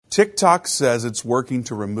TikTok says it's working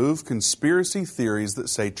to remove conspiracy theories that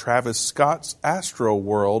say Travis Scott's Astro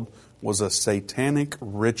World was a satanic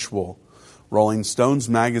ritual. Rolling Stones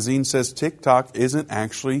magazine says TikTok isn't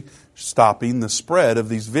actually stopping the spread of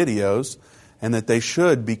these videos, and that they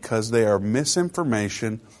should because they are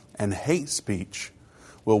misinformation and hate speech.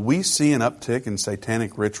 Will we see an uptick in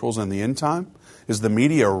satanic rituals in the end time? Is the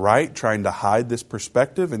media right trying to hide this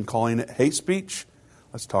perspective and calling it hate speech?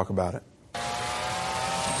 Let's talk about it.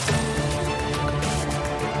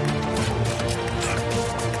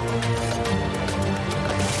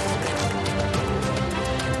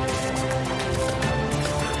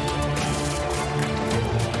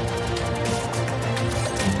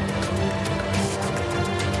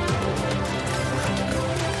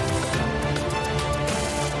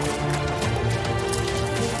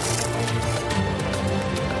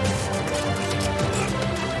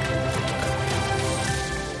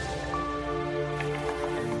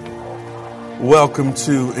 Welcome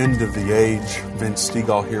to End of the Age. Vince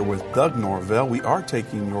Stegall here with Doug Norvell. We are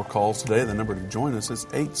taking your calls today. The number to join us is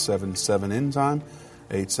 877-END-TIME,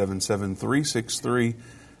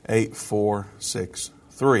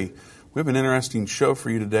 877-363-8463. We have an interesting show for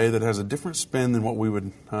you today that has a different spin than what we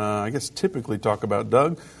would, typically talk about,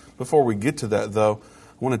 Doug. Before we get to that, though,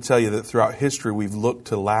 I want to tell you that throughout history we've looked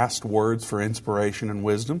to last words for inspiration and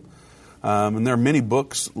wisdom. And there are many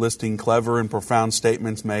books listing clever and profound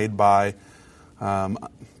statements made by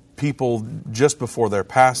people just before their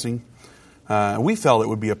passing. We felt it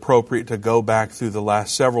would be appropriate to go back through the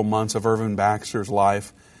last several months of Irvin Baxter's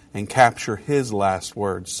life and capture his last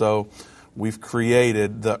words. So we've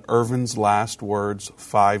created the Irvin's Last Words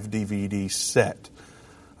 5 DVD set.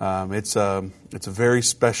 It's a very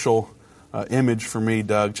special image for me,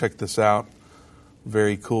 Doug. Check this out.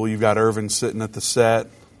 Very cool. You've got Irvin sitting at the set.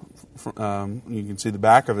 You can see the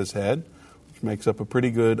back of his head, makes up a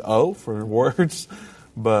pretty good O for words,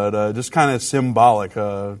 but just kind of symbolic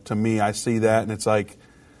to me. I see that, and it's like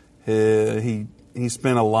he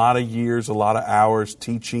spent a lot of years, a lot of hours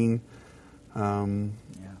teaching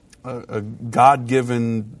a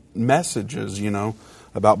God-given messages,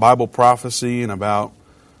 about Bible prophecy and about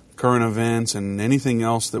current events and anything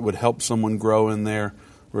else that would help someone grow in their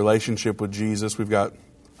relationship with Jesus. We've got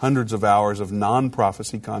hundreds of hours of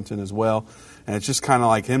non-prophecy content as well, and it's just kind of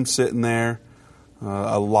like him sitting there.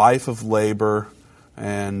 A life of labor,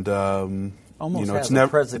 and it's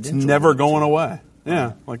never going away.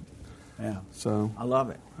 Yeah, So I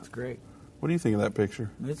love it. It's great. What do you think of that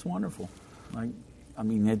picture? It's wonderful.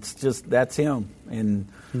 It's just that's him. And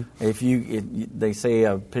they say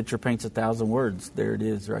a picture paints 1,000 words. There it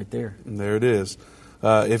is, right there. And there it is.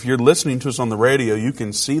 If you're listening to us on the radio, you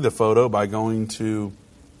can see the photo by going to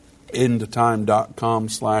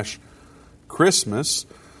endtime.com/Christmas.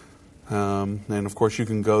 And of course you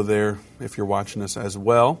can go there if you're watching us as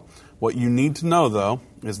well. What you need to know, though,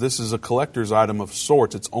 is this is a collector's item of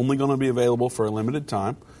sorts. It's only going to be available for a limited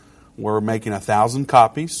time. We're making 1,000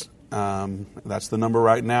 copies. That's the number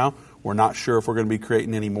right now. We're not sure if we're going to be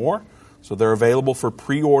creating any more. So they're available for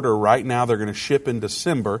pre-order right now. They're going to ship in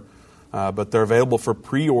December. But they're available for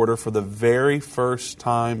pre-order for the very first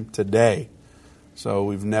time today. So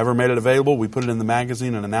we've never made it available. We put it in the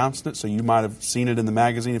magazine and announced it, so you might have seen it in the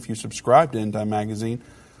magazine if you subscribe to End Time Magazine.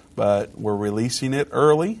 But we're releasing it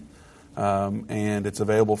early, and it's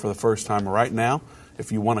available for the first time right now.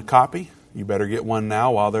 If you want a copy, you better get one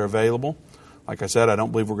now while they're available. Like I said, I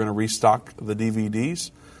don't believe we're going to restock the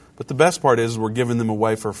DVDs. But the best part is we're giving them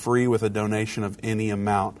away for free with a donation of any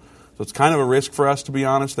amount. So it's kind of a risk for us, to be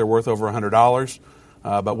honest. They're worth over $100.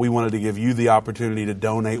 But we wanted to give you the opportunity to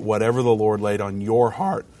donate whatever the Lord laid on your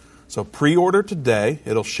heart. So pre-order today.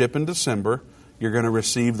 It'll ship in December. You're going to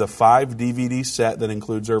receive the 5 DVD set that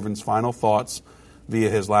includes Irvin's final thoughts via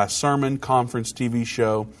his last sermon, conference, TV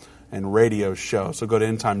show, and radio show. So go to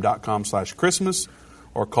endtime.com/Christmas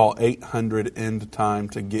or call 800-END-TIME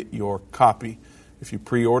to get your copy. If you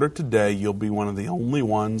pre-order today, you'll be one of the only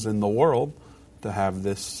ones in the world to have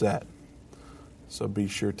this set. So be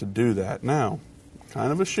sure to do that. Now,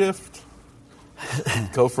 kind of a shift.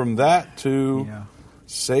 Go from that to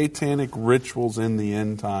satanic rituals in the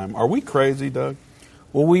end time. Are we crazy, Doug?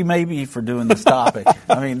 Well, we may be for doing this topic.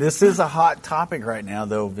 This is a hot topic right now,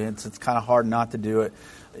 though, Vince. It's kind of hard not to do it.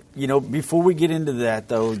 Before we get into that,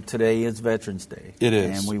 though, today is Veterans Day. It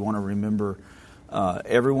is. And we want to remember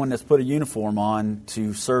everyone that's put a uniform on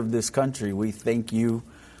to serve this country. We thank you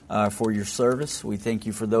for your service. We thank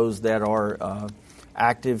you for those that are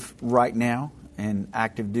active right now and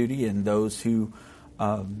active duty, and those who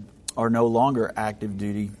are no longer active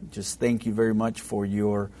duty. Just thank you very much for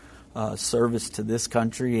your service to this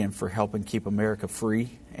country and for helping keep America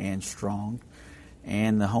free and strong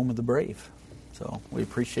and the home of the brave. So we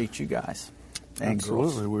appreciate you guys and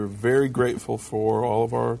Absolutely. girls. We're very grateful for all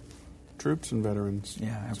of our troops and veterans.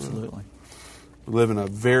 Yeah, absolutely. We live in a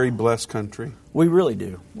very blessed country. We really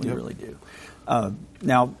do. We really do.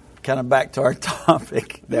 Now, kind of back to our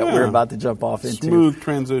topic that we're about to jump off into. Smooth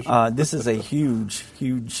transition. This is a huge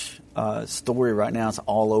story right now. It's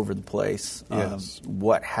all over the place. Yes.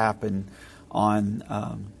 What happened on,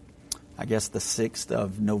 I guess the 6th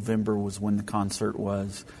of November was when the concert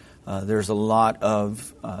was. There's a lot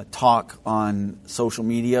of talk on social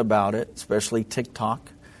media about it, especially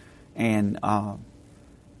TikTok. And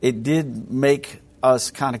it did make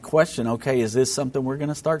us kind of question, okay, is this something we're going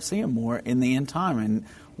to start seeing more in the end time? And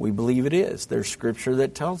we believe it is. There's scripture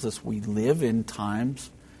that tells us we live in times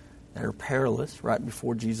that are perilous right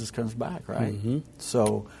before Jesus comes back, right? Mm-hmm.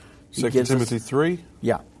 So, 2 Timothy 3?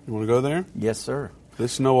 Yeah. You want to go there? Yes, sir.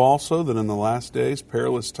 This know also that in the last days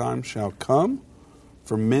perilous times shall come,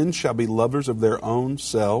 for men shall be lovers of their own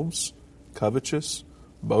selves, covetous,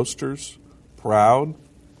 boasters, proud,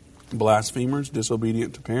 blasphemers,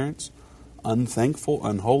 disobedient to parents, unthankful,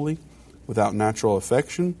 unholy, without natural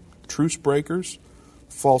affection, truce breakers,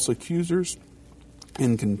 false accusers,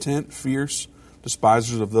 incontent, fierce,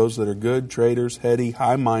 despisers of those that are good, traitors, heady,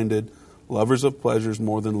 high-minded, lovers of pleasures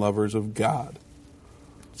more than lovers of God.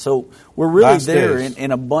 So we're really Last there days.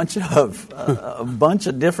 in a bunch of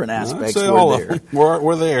different aspects. I'd say We're all there. of them.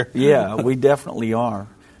 We're there. Yeah, we definitely are.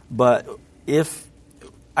 But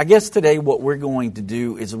I guess today what we're going to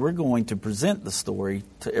do is we're going to present the story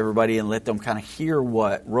to everybody and let them kind of hear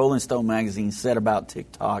what Rolling Stone magazine said about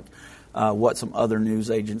TikTok, what some other news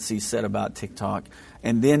agencies said about TikTok,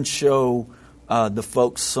 and then show the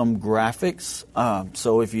folks some graphics.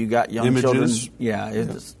 So if you got young Images.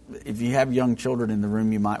 children, if you have young children in the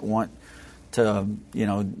room, you might want to,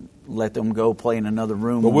 let them go play in another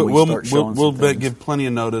room. But when we start showing we'll some things. give plenty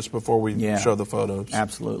of notice before we show the photos.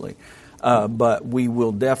 Absolutely. But we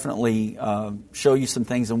will definitely show you some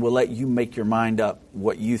things, and we'll let you make your mind up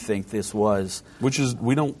what you think this was. Which is,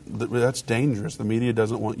 that's dangerous. The media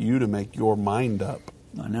doesn't want you to make your mind up.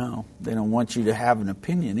 I know. They don't want you to have an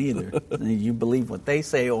opinion either. You believe what they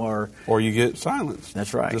say or you get silenced.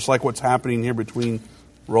 That's right. Just like what's happening here between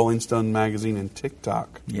Rolling Stone magazine and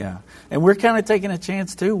TikTok. Yeah. And we're kind of taking a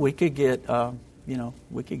chance, too. We could get,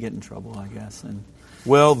 we could get in trouble, I guess. And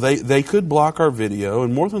well, they could block our video,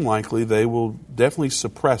 and more than likely they will definitely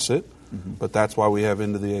suppress it. Mm-hmm. But that's why we have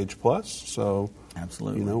Into the Age Plus. So,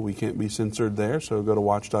 absolutely, we can't be censored there. So go to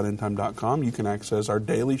watch.endtime.com. You can access our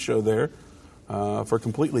daily show there for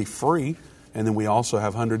completely free, and then we also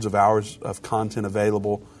have hundreds of hours of content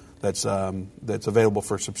available that's available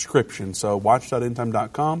for subscription. So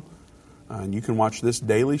watch.endtime.com, and you can watch this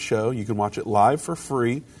daily show. You can watch it live for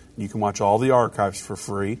free. You can watch all the archives for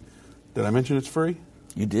free. Did I mention it's free?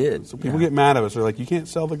 You did. So people get mad at us. They're like, you can't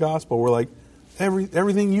sell the gospel. We're like,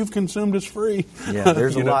 everything you've consumed is free. Yeah,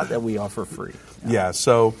 there's a lot that we offer free. Yeah,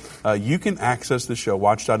 so you can access the show,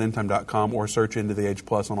 watch.endtime.com, or search Into the Age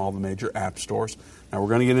Plus on all the major app stores. Now, we're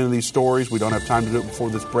going to get into these stories. We don't have time to do it before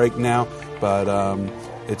this break now, but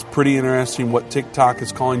it's pretty interesting what TikTok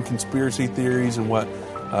is calling conspiracy theories and what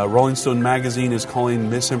Rolling Stone magazine is calling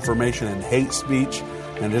misinformation and hate speech.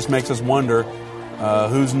 And it just makes us wonder,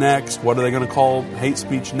 who's next? What are they going to call hate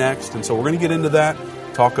speech next? And so we're going to get into that,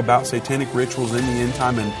 talk about satanic rituals in the end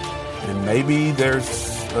time, and maybe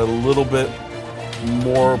there's a little bit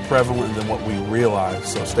more prevalent than what we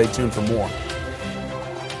realize. So stay tuned for more.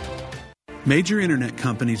 Major internet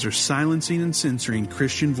companies are silencing and censoring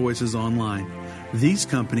Christian voices online. These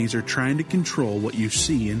companies are trying to control what you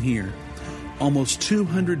see and hear. Almost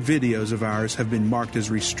 200 videos of ours have been marked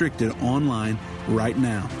as restricted online right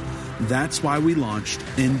now. That's why we launched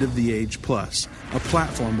End of the Age Plus, a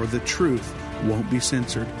platform where the truth won't be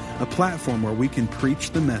censored, a platform where we can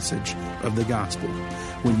preach the message of the gospel.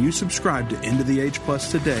 When you subscribe to End of the Age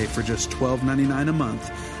Plus today for just $12.99 a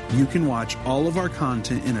month, you can watch all of our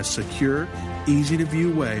content in a secure,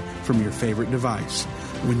 easy-to-view way from your favorite device.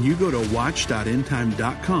 When you go to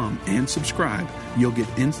watch.endtime.com and subscribe, you'll get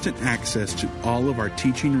instant access to all of our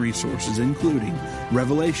teaching resources, including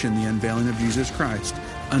Revelation, the Unveiling of Jesus Christ,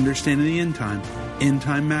 Understanding the End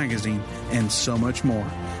Time Magazine, and so much more.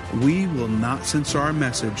 We will not censor our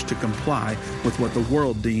message to comply with what the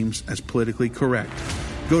world deems as politically correct.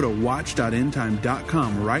 Go to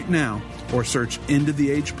watch.endtime.com right now or search End of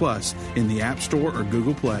the Age Plus in the App Store or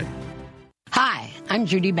Google Play. Hi, I'm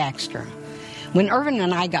Judy Baxter. When Irvin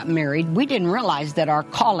and I got married, we didn't realize that our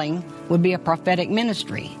calling would be a prophetic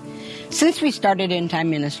ministry. Since we started End Time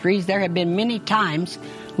Ministries, there have been many times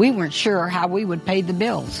we weren't sure how we would pay the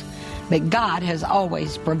bills. but God has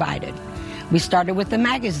always provided. We started with the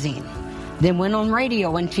magazine, then went on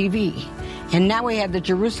radio and TV, and now we have the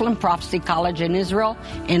Jerusalem Prophecy College in Israel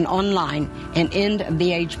and online and End of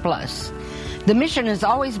the Age Plus. The mission has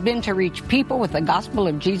always been to reach people with the gospel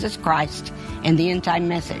of Jesus Christ and the end-time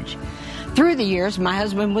message. Through the years, my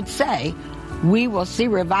husband would say, we will see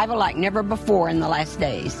revival like never before in the last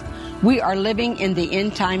days. We are living in the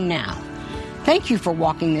end time now. Thank you for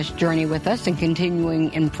walking this journey with us and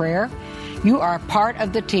continuing in prayer. You are a part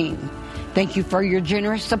of the team. Thank you for your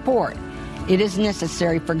generous support. It is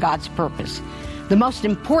necessary for God's purpose. The most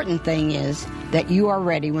important thing is that you are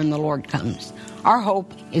ready when the Lord comes. Our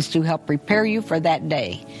hope is to help prepare you for that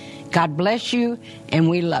day. God bless you, and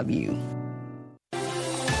we love you.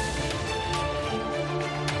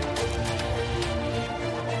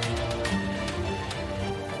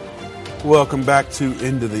 Welcome back to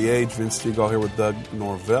End of the Age. Vince Stegall here with Doug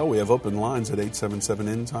Norvell. We have open lines at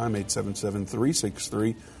 877-END-TIME,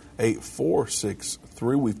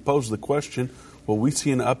 877-363-8463. We've posed the question, will we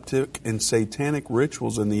see an uptick in satanic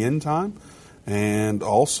rituals in the end time? And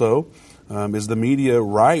also, is the media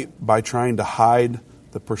right by trying to hide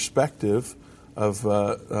the perspective of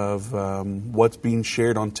what's being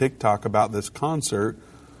shared on TikTok about this concert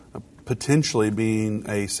potentially being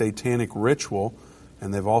a satanic ritual?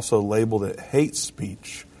 And they've also labeled it hate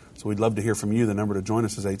speech. So we'd love to hear from you. The number to join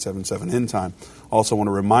us is 877-END-TIME. Also want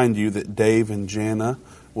to remind you that Dave and Jana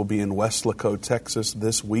will be in Weslaco, Texas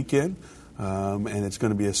this weekend. And it's going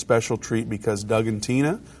to be a special treat because Doug and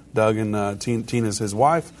Tina's his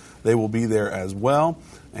wife, they will be there as well.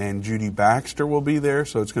 And Judy Baxter will be there.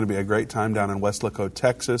 So it's going to be a great time down in Weslaco,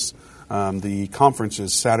 Texas. The conference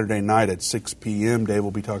is Saturday night at 6 p.m. Dave will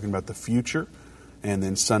be talking about the future. And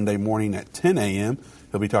then Sunday morning at 10 a.m.,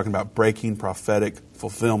 he'll be talking about breaking prophetic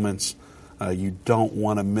fulfillments. You don't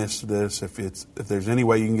want to miss this. If there's any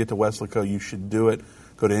way you can get to Weslaco, you should do it.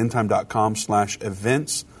 Go to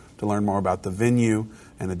endtime.com/events to learn more about the venue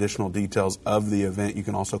and additional details of the event. You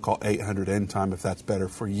can also call 800-END-TIME if that's better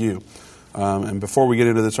for you. And before we get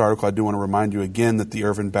into this article, I do want to remind you again that the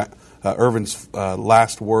Irvin's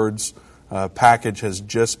Last Words package has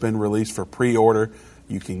just been released for pre-order.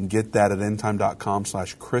 You can get that at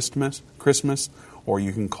endtime.com/Christmas, or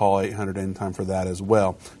you can call 800-END-TIME for that as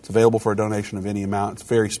well. It's available for a donation of any amount. It's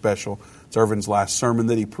very special. It's Irvin's last sermon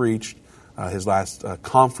that he preached, his last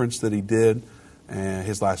conference that he did, and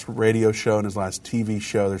his last radio show and his last TV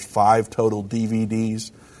show. There's 5 total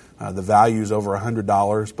DVDs. The value is over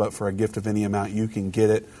 $100, but for a gift of any amount, you can get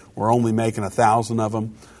it. We're only making 1,000 of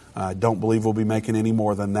them. I don't believe we'll be making any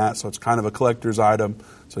more than that, so it's kind of a collector's item.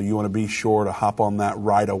 So you want to be sure to hop on that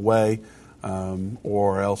right away,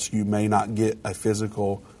 or else you may not get a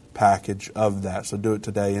physical package of that. So do it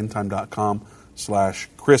today,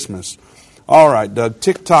 endtime.com/Christmas. All right, Doug,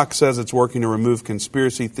 TikTok says it's working to remove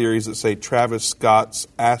conspiracy theories that say Travis Scott's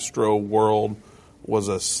Astro World was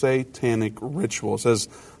a satanic ritual. It says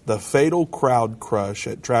the fatal crowd crush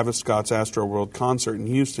at Travis Scott's Astro World concert in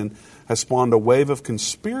Houston has spawned a wave of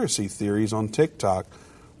conspiracy theories on TikTok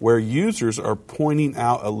where users are pointing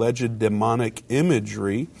out alleged demonic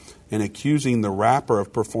imagery and accusing the rapper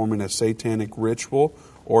of performing a satanic ritual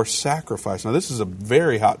or sacrifice. Now, this is a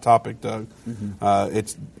very hot topic, Doug.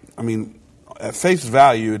 Mm-hmm. At face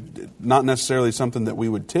value, not necessarily something that we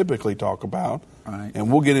would typically talk about. Right.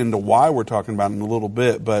 And we'll get into why we're talking about it in a little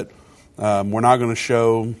bit, but we're not going to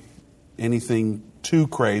show anything too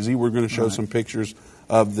crazy. We're going to show some pictures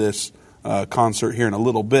of this concert here in a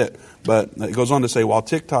little bit. But it goes on to say, while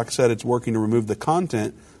TikTok said it's working to remove the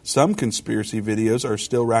content, some conspiracy videos are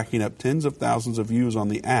still racking up tens of thousands of views on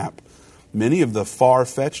the app. Many of the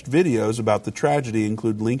far-fetched videos about the tragedy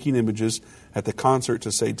include linking images at the concert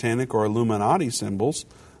to satanic or Illuminati symbols,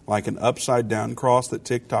 like an upside-down cross that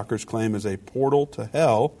TikTokers claim is a portal to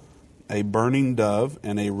hell, a burning dove,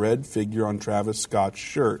 and a red figure on Travis Scott's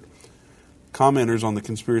shirt. Commenters on the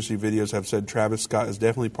conspiracy videos have said Travis Scott is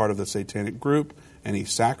definitely part of the satanic group, and he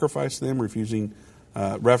sacrificed them,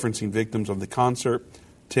 referencing victims of the concert.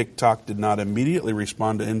 TikTok did not immediately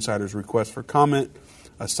respond to insiders' requests for comment.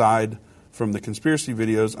 Aside from the conspiracy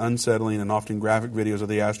videos, unsettling and often graphic videos of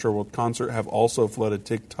the Astroworld concert have also flooded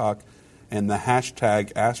TikTok, and the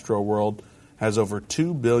hashtag Astroworld has over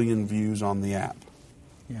 2 billion views on the app.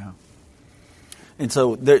 Yeah. And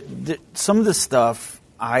so some of the stuff,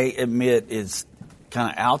 I admit, is kind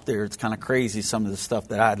of out there. It's kind of crazy, some of the stuff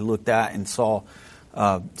that I had looked at and saw.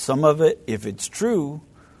 Some of it, if it's true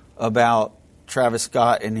about Travis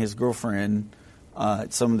Scott and his girlfriend,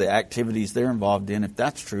 some of the activities they're involved in, if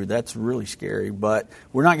that's true, that's really scary. But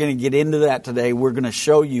we're not going to get into that today. We're going to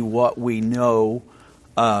show you what we know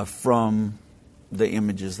from the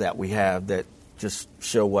images that we have that just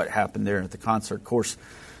show what happened there at the concert. Of course,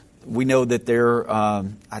 we know that there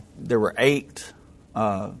were 8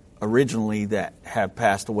 originally that have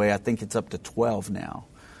passed away. I think it's up to 12 now.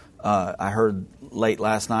 I heard late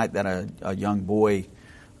last night that a young boy,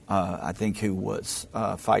 I think who was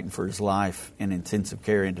fighting for his life in intensive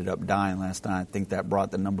care, ended up dying last night. I think that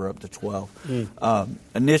brought the number up to 12.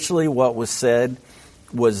 Initially, what was said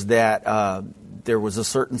was that there was a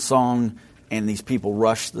certain song and these people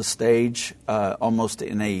rushed the stage almost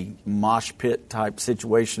in a mosh pit type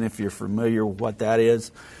situation, if you're familiar with what that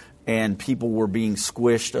is. And people were being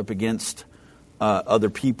squished up against other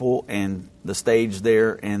people and the stage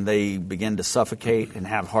there, and they began to suffocate and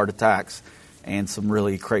have heart attacks, and some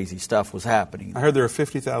really crazy stuff was happening. I heard there are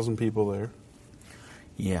 50,000 people there.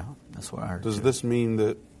 Yeah, that's what I heard. Does this mean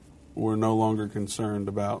that we're no longer concerned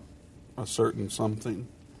about a certain something?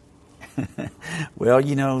 Well,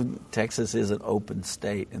 Texas is an open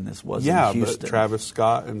state, and this wasn't Houston. But Travis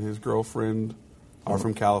Scott and his girlfriend are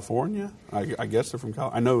from California. I guess they're from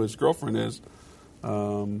California. I know his girlfriend is.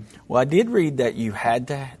 Well, I did read that you had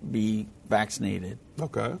to be vaccinated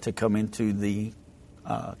to come into the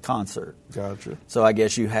concert. Gotcha. So I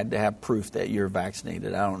guess you had to have proof that you're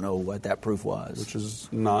vaccinated. I don't know what that proof was. Which is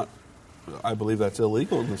not, I believe that's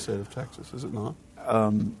illegal in the state of Texas, is it not?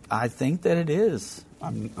 I think that it is.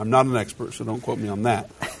 I'm not an expert, so don't quote me on that.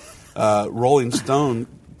 Rolling Stone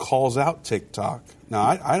calls out TikTok. Now,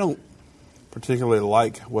 I don't particularly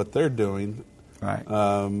like what they're doing. Right.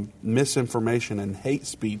 Misinformation and hate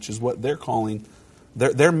speech is what they're calling.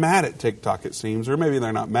 They're mad at TikTok, it seems, or maybe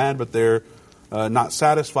they're not mad, but they're not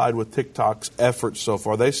satisfied with TikTok's efforts so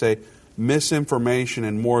far. They say misinformation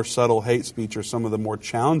and more subtle hate speech are some of the more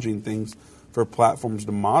challenging things for platforms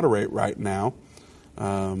to moderate right now.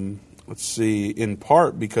 Let's see, in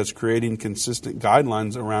part because creating consistent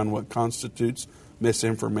guidelines around what constitutes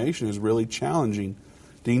misinformation is really challenging.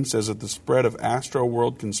 Dean says that the spread of Astro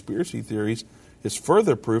World conspiracy theories is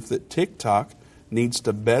further proof that TikTok needs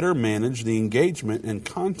to better manage the engagement and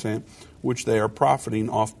content which they are profiting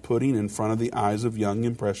off putting in front of the eyes of young,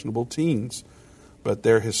 impressionable teens. But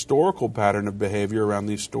their historical pattern of behavior around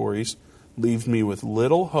these stories leaves me with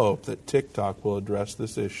little hope that TikTok will address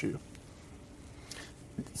this issue.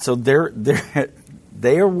 So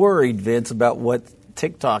they are worried, Vince, about what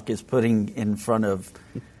TikTok is putting in front of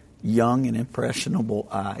young and impressionable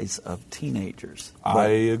eyes of teenagers. I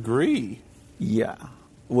agree. Yeah.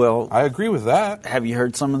 Well, I agree with that. Have you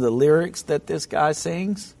heard some of the lyrics that this guy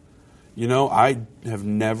sings? I have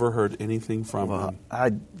never heard anything from him.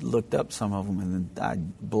 I looked up some of them and I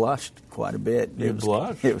blushed quite a bit.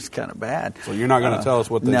 Blushed? It was kind of bad. So you're not going to tell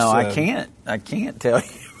us what they said? No, I can't. I can't tell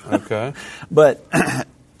you. Okay. But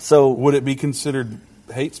so would it be considered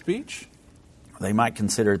hate speech? They might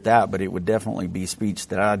consider it that, but it would definitely be speech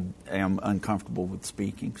that I am uncomfortable with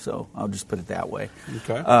speaking. So I'll just put it that way.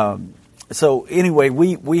 Okay. So anyway,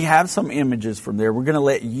 we have some images from there. We're going to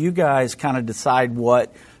let you guys kind of decide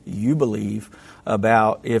what you believe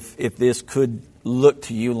about if this could look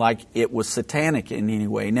to you like it was satanic in any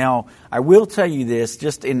way. Now, I will tell you this,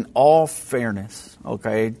 just in all fairness,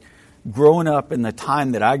 okay, growing up in the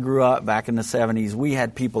time that I grew up back in the 70s, we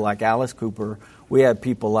had people like Alice Cooper. We had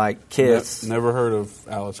people like Kiss. Never heard of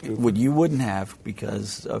Alice Cooper. Well, you wouldn't have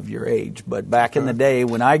because of your age. But back in the day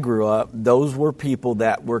when I grew up, those were people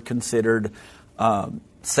that were considered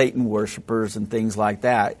Satan worshipers and things like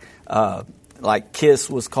that. Like Kiss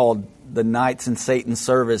was called the Knights in Satan's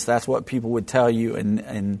Service. That's what people would tell you.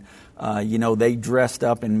 And they dressed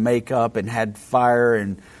up in makeup and had fire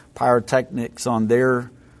and pyrotechnics on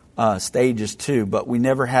their stages too. But we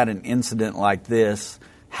never had an incident like this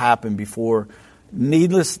happen before.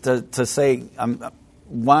 Needless to say,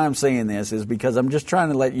 why I'm saying this is because I'm just trying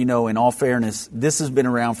to let you know, in all fairness, this has been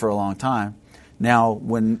around for a long time. Now,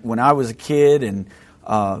 when I was a kid and,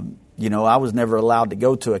 I was never allowed to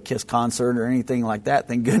go to a Kiss concert or anything like that,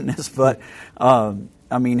 thank goodness. But,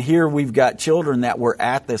 here we've got children that were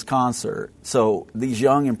at this concert. So these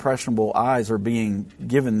young, impressionable eyes are being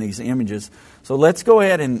given these images. So let's go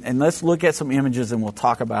ahead and let's look at some images and we'll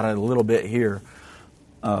talk about it a little bit here.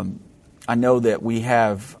 I know that we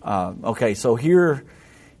have, so here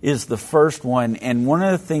is the first one. And one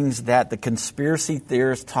of the things that the conspiracy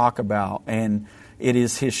theorists talk about, and it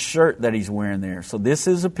is his shirt that he's wearing there. So this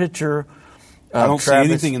is a picture of I don't Travis.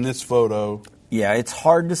 see anything in this photo. Yeah, it's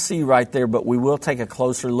hard to see right there, but we will take a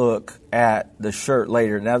closer look at the shirt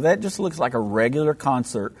later. Now, that just looks like a regular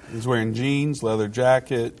concert. He's wearing jeans, leather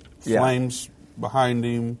jacket, flames behind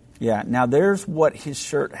him. Yeah, now there's what his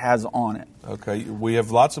shirt has on it. Okay, we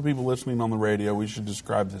have lots of people listening on the radio. We should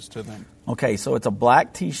describe this to them. Okay, so it's a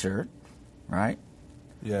black T-shirt, right?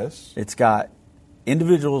 Yes. It's got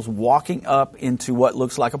individuals walking up into what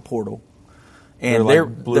looks like a portal. And they're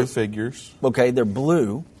like blue figures. Okay, they're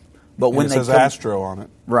blue. But when it they says Astro on it.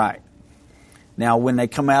 Right. Now, when they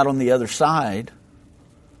come out on the other side,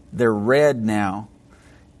 they're red now,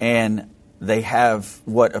 and they have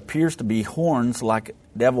what appears to be horns, like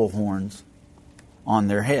devil horns, on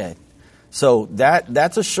their head. So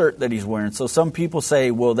that's a shirt that he's wearing. So some people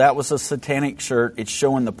say, well, that was a satanic shirt. It's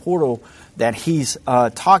showing the portal that he's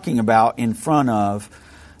talking about in front of,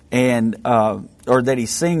 and or that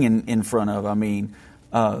he's singing in front of.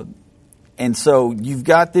 And so you've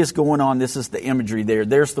got this going on. This is the imagery there.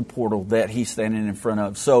 There's the portal that he's standing in front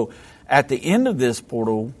of. So at the end of this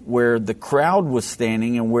portal, where the crowd was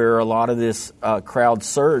standing and where a lot of this crowd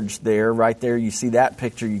surged there, right there, you see that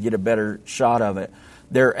picture, you get a better shot of it.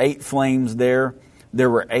 There are 8 flames there. There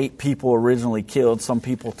were 8 people originally killed. Some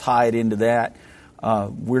people tie it into that.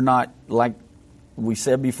 We're not, like we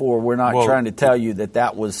said before, we're not trying to tell you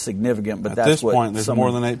that was significant, but at that's this what point, there's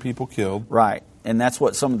more than 8 people killed. Right. And that's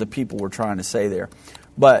what some of the people were trying to say there.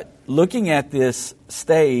 But looking at this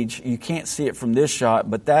stage, you can't see it from this shot,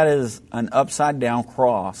 but that is an upside-down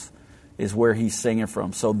cross is where he's singing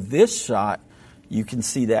from. So this shot, you can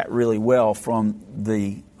see that really well from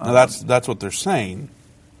the... Now that's what they're saying.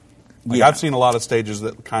 Yeah. I've seen a lot of stages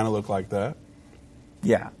that kind of look like that.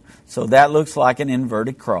 Yeah. So that looks like an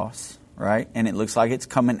inverted cross, right? And it looks like it's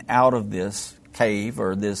coming out of this cave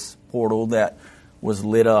or this portal that was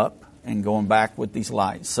lit up and going back with these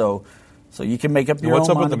lights. So you can make up your own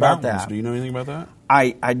mind about that. Do you know anything about that?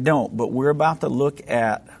 I don't, but we're about to look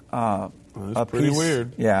at it's pretty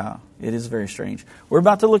weird. Yeah, it is very strange. We're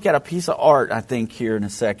about to look at a piece of art, I think, here in a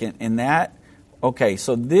second. And that, okay,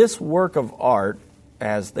 so this work of art,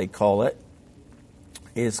 as they call it,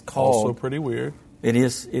 is called... Also pretty weird. It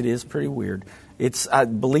is pretty weird. It's, I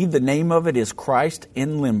believe the name of it is Christ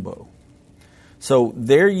in Limbo. So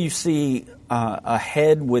there you see a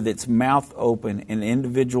head with its mouth open and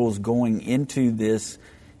individuals going into this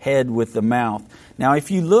head with the mouth. Now,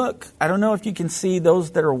 if you look, I don't know if you can see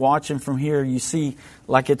those that are watching from here, you see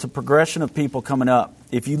like it's a progression of people coming up.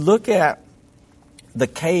 If you look at the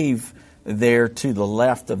cave there to the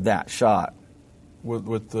left of that shot.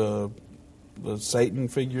 With the Satan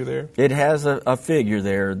figure there? It has a figure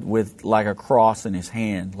there with like a cross in his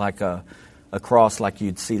hand, like a cross like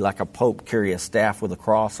you'd see like a pope carry a staff with a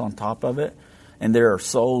cross on top of it. And there are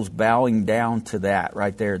souls bowing down to that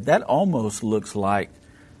right there. That almost looks like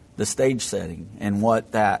the stage setting and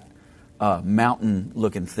what that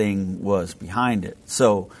mountain-looking thing was behind it.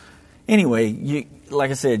 So anyway,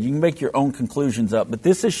 like I said, you can make your own conclusions up. But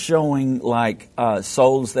this is showing like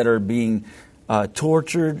souls that are being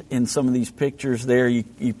tortured in some of these pictures there.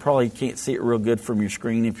 You probably can't see it real good from your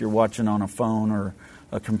screen if you're watching on a phone or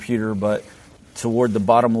a computer, but toward the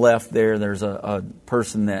bottom left there's a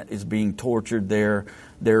person that is being tortured there.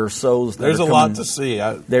 There are souls that There's a lot to see.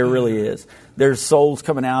 There really is. There's souls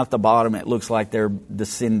coming out at the bottom. It looks like they're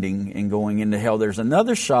descending and going into hell. There's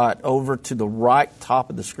another shot over to the right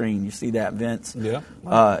top of the screen. You see that, Vince? Yeah.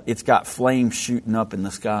 It's got flames shooting up in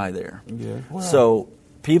the sky there. Yeah. Wow. So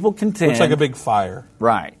people contend... Looks like a big fire.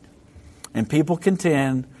 Right. And people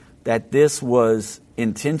contend that this was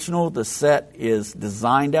intentional. The set is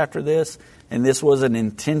designed after this, and this was an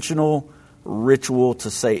intentional ritual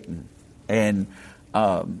to Satan. And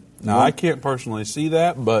now, I can't personally see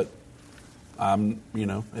that, but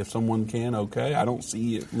if someone can, okay. I don't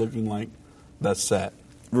see it looking like that's set.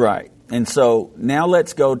 Right. And so now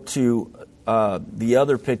let's go to the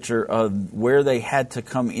other picture of where they had to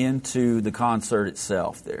come into the concert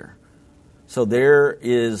itself there. So there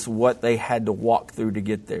is what they had to walk through to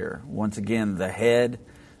get there. Once again, the head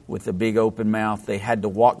with the big open mouth. They had to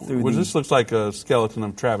walk through. Well, this looks like a skeleton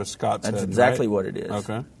of Travis Scott's head. That's exactly right? what it is.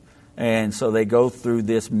 Okay. And so they go through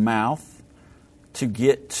this mouth to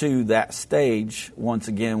get to that stage, once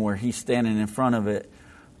again, where he's standing in front of it,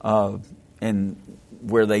 and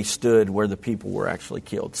where they stood, where the people were actually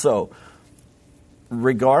killed. So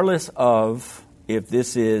regardless of if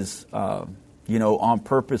this is, on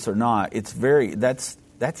purpose or not, it's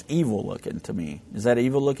that's evil looking to me. Is that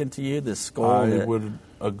evil looking to you, this skull? I would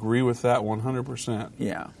agree with that 100%.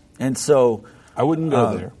 Yeah. And so... I wouldn't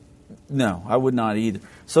go there. No, I would not either.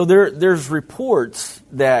 So there's reports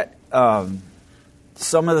that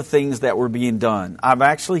some of the things that were being done. I've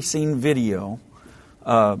actually seen video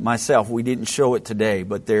myself. We didn't show it today,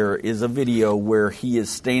 but there is a video where he is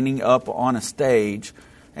standing up on a stage,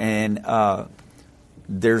 and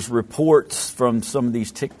there's reports from some of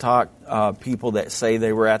these TikTok people that say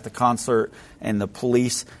they were at the concert and the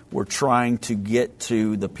police were trying to get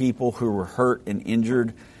to the people who were hurt and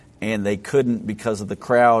injured and they couldn't because of the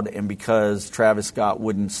crowd and because Travis Scott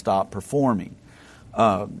wouldn't stop performing.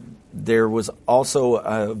 There was also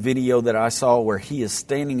a video that I saw where he is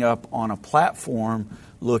standing up on a platform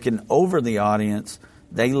looking over the audience.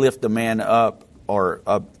 They lift a man up, or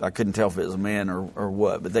I couldn't tell if it was a man or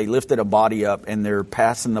what, but they lifted a body up and they're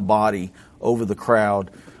passing the body over the crowd,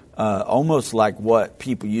 almost like what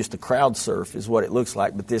people used to crowd surf is what it looks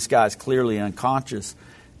like. But this guy's clearly unconscious,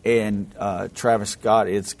 and Travis Scott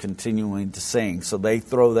is continuing to sing. So they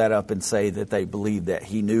throw that up and say that they believe that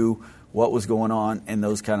he knew what was going on and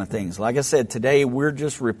those kind of things. Like I said, today we're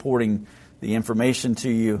just reporting the information to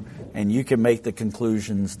you, and you can make the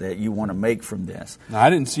conclusions that you want to make from this. Now, I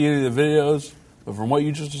didn't see any of the videos, but from what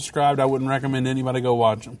you just described, I wouldn't recommend anybody go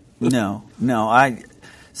watch them. No.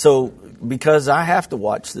 So because I have to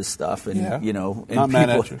watch this stuff, and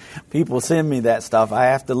and people send me that stuff, I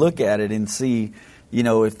have to look at it and see,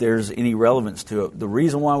 if there's any relevance to it. The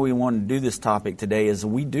reason why we want to do this topic today is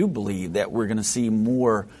we do believe that we're going to see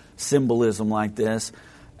more symbolism like this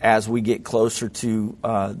as we get closer to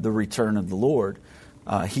the return of the Lord.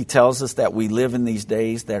 He tells us that we live in these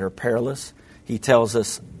days that are perilous. He tells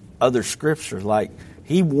us other scripture, like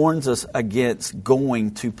he warns us against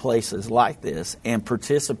going to places like this and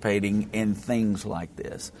participating in things like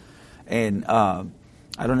this. And I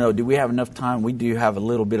don't know, do we have enough time? We do have a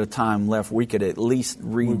little bit of time left. We could at least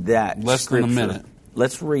read that less scripture. than a minute.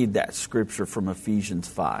 Let's read that scripture from Ephesians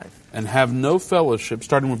 5. And have no fellowship,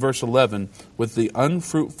 starting with verse 11, with the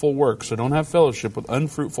unfruitful works. So don't have fellowship with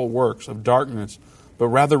unfruitful works of darkness, but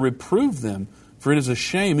rather reprove them. For it is a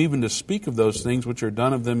shame even to speak of those things which are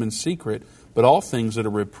done of them in secret. But all things that are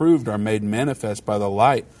reproved are made manifest by the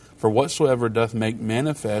light. For whatsoever doth make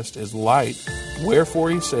manifest is light.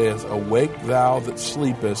 Wherefore he saith, Awake thou that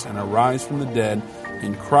sleepest, and arise from the dead,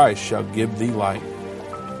 and Christ shall give thee light.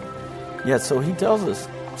 Yeah, so he tells us,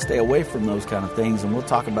 stay away from those kind of things, and we'll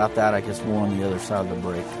talk about that, I guess, more on the other side of the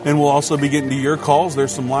break. And we'll also be getting to your calls.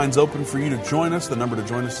 There's some lines open for you to join us. The number to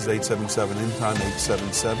join us is 877-INTIME,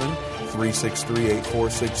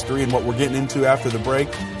 877-363-8463. And what we're getting into after the break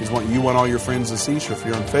is what you want all your friends to see. So if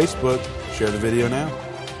you're on Facebook, share the video now.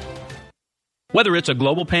 Whether it's a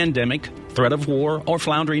global pandemic, threat of war, or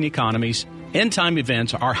floundering economies, end-time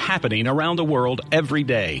events are happening around the world every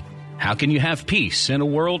day. How can you have peace in a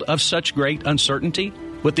world of such great uncertainty?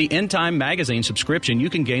 With the End Time magazine subscription, you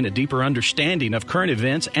can gain a deeper understanding of current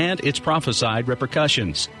events and its prophesied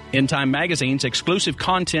repercussions. End Time magazine's exclusive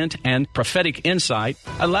content and prophetic insight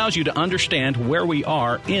allows you to understand where we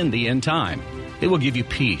are in the end time. It will give you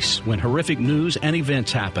peace when horrific news and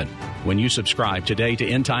events happen. When you subscribe today to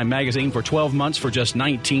End Time magazine for 12 months for just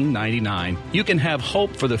 $19.99, you can have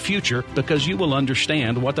hope for the future because you will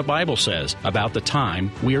understand what the Bible says about the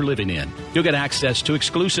time we are living in. You'll get access to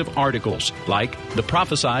exclusive articles like the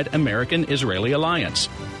Prophesied American-Israeli Alliance,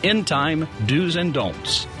 End Time Do's and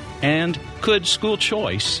Don'ts, and Could School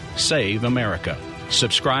Choice Save America?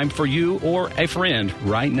 Subscribe for you or a friend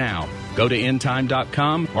right now. Go to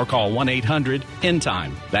endtime.com or call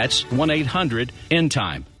 1-800-END-TIME. That's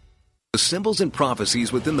 1-800-END-TIME. The symbols and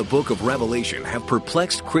prophecies within the book of Revelation have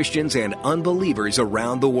perplexed Christians and unbelievers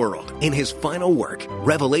around the world. In his final work,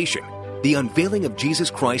 Revelation, The Unveiling of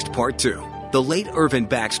Jesus Christ Part 2, the late Irvin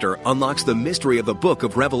Baxter unlocks the mystery of the book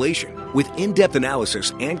of Revelation with in-depth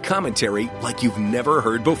analysis and commentary like you've never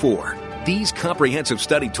heard before. These comprehensive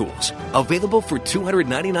study tools, available for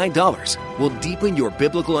 $299, will deepen your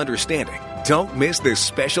biblical understanding. Don't miss this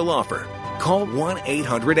special offer. Call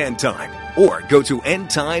 1-800-END-TIME or go to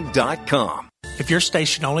endtime.com. If your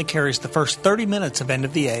station only carries the first 30 minutes of End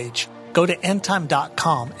of the Age, go to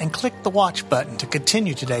endtime.com and click the watch button to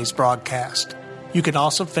continue today's broadcast. You can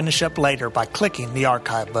also finish up later by clicking the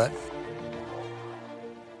archive button.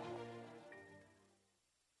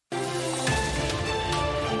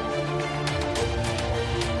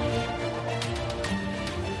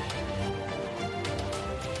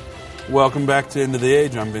 Welcome back to End of the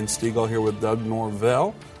Age. I'm Vince Stegall here with Doug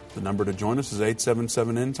Norvell. The number to join us is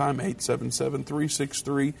 877-END-TIME,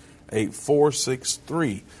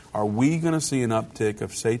 877-363-8463. Are we going to see an uptick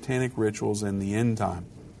of satanic rituals in the end time?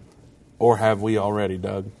 Or have we already,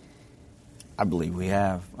 Doug? I believe we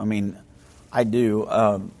have. I mean, I do.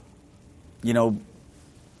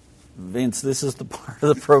 Vince, this is the part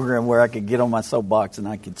of the program where I could get on my soapbox and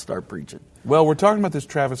I could start preaching. Well, we're talking about this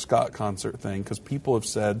Travis Scott concert thing because people have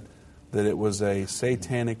said that it was a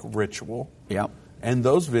satanic ritual. Yep. And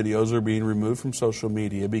those videos are being removed from social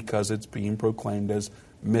media because it's being proclaimed as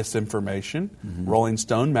misinformation. Mm-hmm. Rolling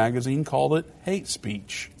Stone magazine called it hate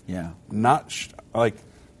speech. Yeah. Not like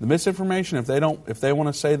the misinformation. If they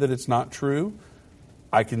want to say that it's not true,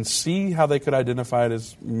 I can see how they could identify it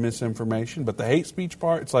as misinformation, but the hate speech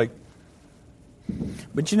part, it's like...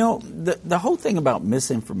 But you know, the whole thing about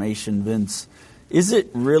misinformation, Vince, is it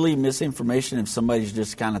really misinformation if somebody's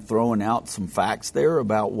just kind of throwing out some facts there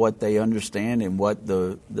about what they understand and what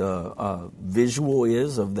the visual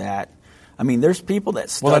is of that? I mean, there's people that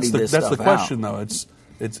study this stuff out. That's the question, though. Is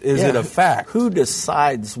it a fact? Who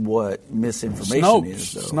decides what misinformation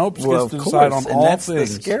is, though? Snopes gets to decide on all that's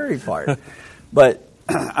things. The scary part. But,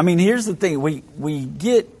 I mean, here's the thing. We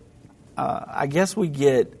get, I guess we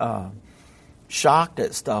get... shocked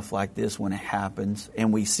at stuff like this when it happens,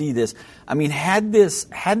 and we see this. I mean, had this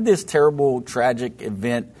terrible, tragic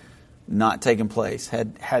event not taken place,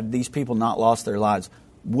 had these people not lost their lives,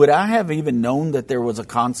 would I have even known that there was a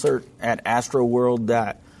concert at Astro World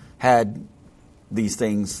that had these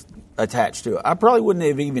things attached to it? I probably wouldn't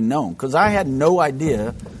have even known, because I had no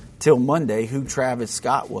idea till Monday who Travis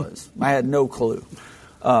Scott was. I had no clue.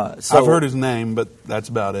 So I've heard his name, but that's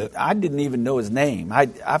about it. I didn't even know his name. I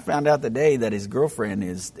found out today that his girlfriend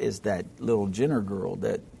is that little Jenner girl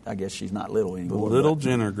that I guess she's not little anymore. The little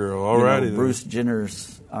Jenner girl. All righty. Bruce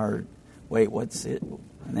Jenner's wait, what's it?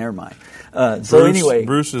 Never mind. So anyway.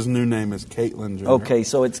 Bruce's new name is Caitlyn Jenner. Okay,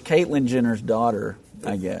 so it's Caitlyn Jenner's daughter,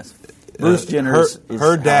 I guess. Bruce Jenner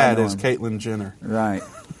her dad is Caitlyn Jenner. Right.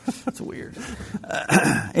 That's weird.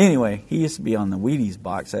 Anyway, he used to be on the Wheaties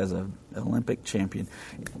box as an Olympic champion.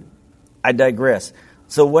 I digress.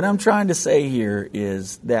 So what I'm trying to say here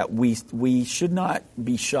is that we should not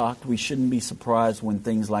be shocked. We shouldn't be surprised when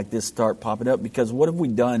things like this start popping up, because what have we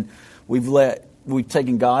done? We've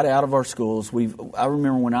taken God out of our schools. I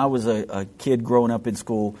remember when I was a kid growing up in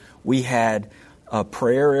school, we had a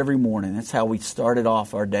prayer every morning. That's how we started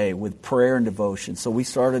off our day, with prayer and devotion. So we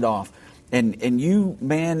started off. And you,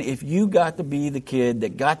 man, if you got to be the kid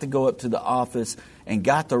that got to go up to the office and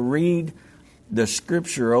got to read the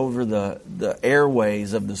scripture over the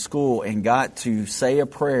airways of the school and got to say a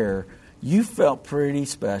prayer, you felt pretty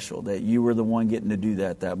special that you were the one getting to do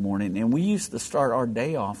that morning. And we used to start our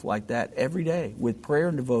day off like that every day with prayer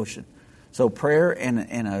and devotion. So prayer and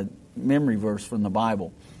a memory verse from the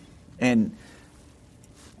Bible. And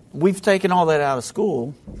we've taken all that out of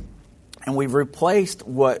school, and we've replaced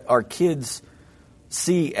what our kids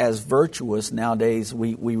see as virtuous nowadays.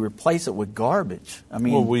 We replace it with garbage. I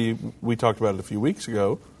mean, well, we talked about it a few weeks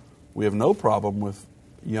ago. We have no problem with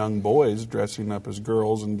young boys dressing up as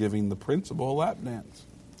girls and giving the principal a lap dance.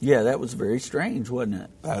 Yeah, that was very strange, wasn't it?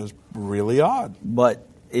 That is really odd. But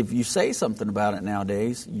if you say something about it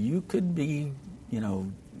nowadays, you could be,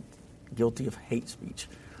 guilty of hate speech.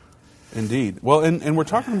 Indeed. Well, and we're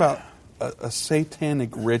talking about a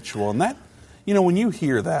satanic ritual, and that, when you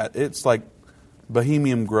hear that, it's like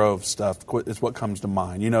Bohemian Grove stuff is what comes to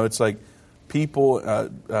mind. It's like people,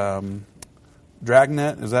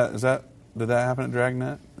 Dragnet, did that happen at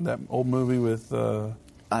Dragnet? That old movie with...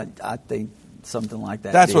 I think something like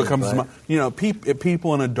that. That's what comes to mind.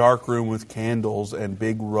 People in a dark room with candles and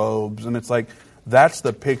big robes, and it's like, that's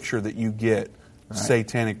the picture that you get, right.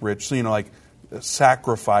 Satanic ritual. So, like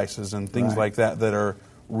sacrifices and things like that are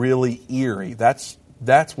really eerie. That's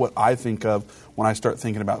what I think of when I start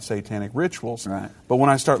thinking about satanic rituals. Right. But when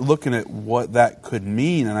I start looking at what that could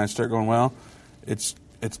mean, and I start going, well, it's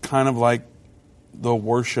kind of like the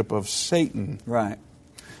worship of Satan. Right.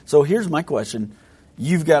 So here's my question.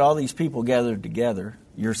 You've got all these people gathered together.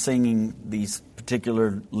 You're singing these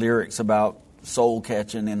particular lyrics about soul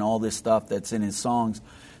catching and all this stuff that's in his songs.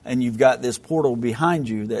 And you've got this portal behind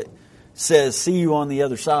you that says, see you on the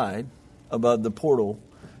other side, above the portal.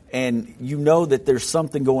 And you know that there's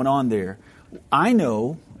something going on there. I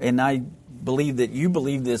know, and I believe that you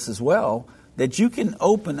believe this as well, that you can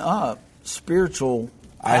open up spiritual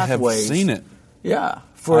pathways. I have seen it. Yeah.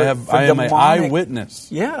 I am an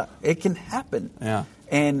eyewitness. Yeah, it can happen. Yeah.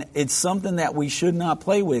 And it's something that we should not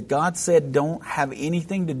play with. God said don't have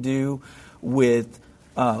anything to do with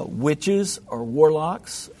witches or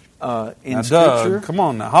warlocks in now, Scripture. Doug, come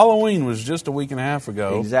on now. Halloween was just a week and a half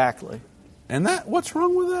ago. Exactly. And what's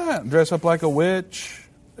wrong with that? Dress up like a witch?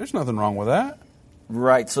 There's nothing wrong with that.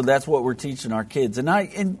 Right, so that's what we're teaching our kids.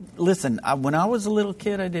 And listen, when I was a little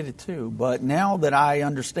kid, I did it too. But now that I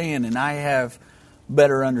understand and I have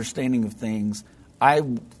better understanding of things, I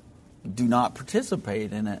do not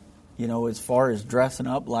participate in it. As far as dressing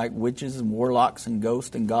up like witches and warlocks and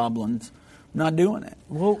ghosts and goblins, I'm not doing it.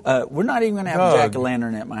 Well, we're not even going to have a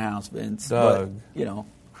jack-o'-lantern at my house, Vince. Doug, but,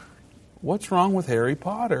 what's wrong with Harry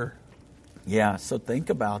Potter? Yeah, so think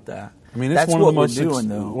about that. I mean, it's one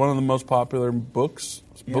of the most popular books,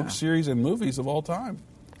 book series, and movies of all time.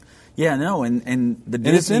 Yeah, no, and the Disney,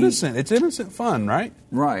 and it's innocent. It's innocent fun, right?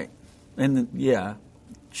 Right, and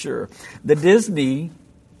Sure. The Disney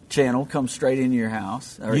Channel comes straight into your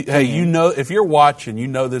house. If you're watching, you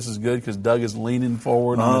know this is good because Doug is leaning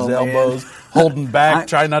forward on his elbows, holding back,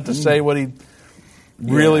 trying not to say what he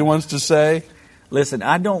really wants to say. Listen,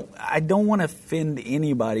 I don't want to offend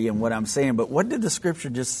anybody in what I'm saying, but what did the scripture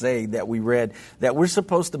just say that we read? That we're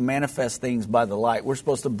supposed to manifest things by the light. We're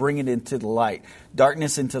supposed to bring it into the light,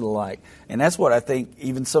 darkness into the light. And that's what I think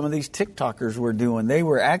even some of these TikTokers were doing. They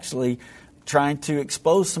were actually trying to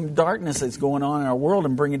expose some darkness that's going on in our world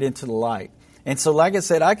and bring it into the light. And so, like I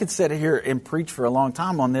said, I could sit here and preach for a long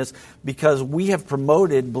time on this because we have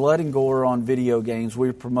promoted blood and gore on video games.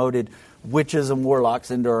 We've promoted witches and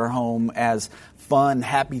warlocks into our home as fun,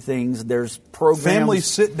 happy things. There's programs. Families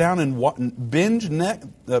sit down and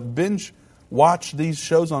binge watch these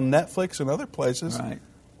shows on Netflix and other places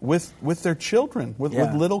with their children, with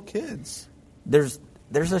little kids. There's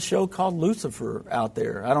a show called Lucifer out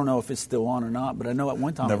there. I don't know if it's still on or not, but I know at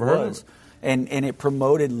one time Never it heard was. of it. And it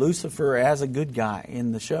promoted Lucifer as a good guy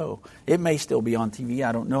in the show. It may still be on TV,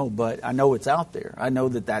 I don't know, but I know it's out there. I know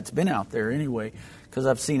that that's been out there anyway because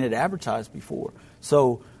I've seen it advertised before.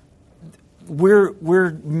 So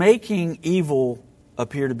we're making evil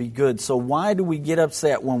appear to be good. So why do we get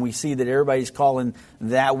upset when we see that everybody's calling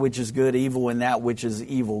that which is good evil and that which is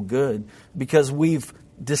evil good? Because we've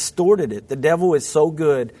distorted it. The devil is so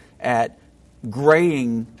good at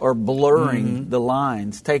graying or blurring the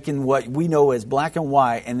lines, taking what we know as black and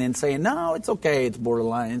white and then saying, no, it's okay, it's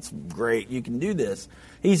borderline, it's great, you can do this.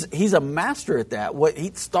 He's a master at that. What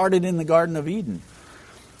he started in the Garden of Eden.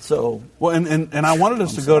 So well, and I wanted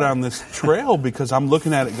us to go down this trail because I'm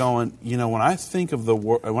looking at it going, when I think of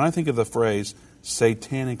the phrase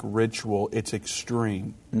satanic ritual, it's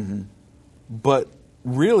extreme. But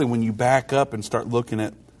really, when you back up and start looking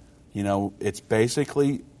at, it's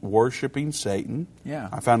basically worshiping Satan. Yeah.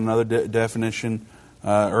 I found another definition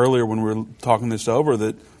earlier when we were talking this over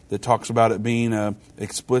that talks about it being an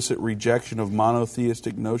explicit rejection of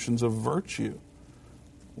monotheistic notions of virtue.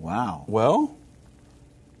 Wow. Well,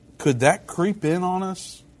 could that creep in on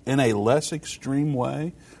us in a less extreme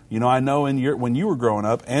way? I know when you were growing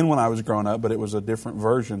up and when I was growing up, but it was a different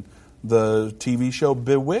version, the TV show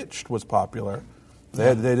Bewitched was popular.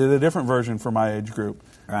 They did a different version for my age group.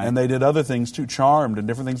 Right. And they did other things too, Charmed and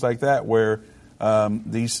different things like that, where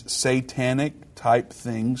these satanic type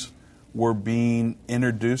things were being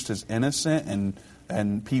introduced as innocent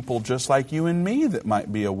and people just like you and me that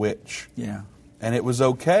might be a witch. Yeah. And it was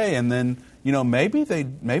okay. And then, maybe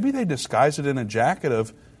they disguise it in a jacket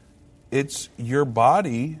of it's your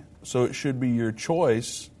body, so it should be your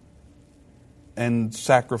choice, and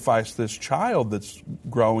sacrifice this child that's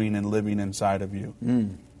growing and living inside of you.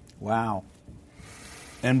 Wow.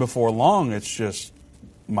 And before long, it's just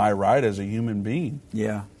my right as a human being.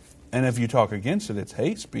 Yeah. And if you talk against it, it's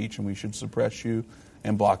hate speech, and we should suppress you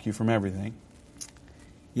and block you from everything.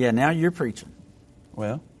 Yeah, now you're preaching.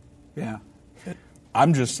 Well, yeah.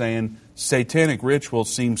 I'm just saying satanic ritual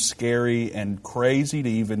seems scary and crazy to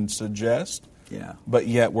even suggest. Yeah. But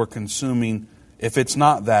yet we're consuming, if it's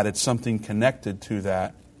not that, it's something connected to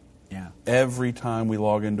that. Yeah. Every time we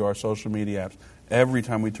log into our social media apps, every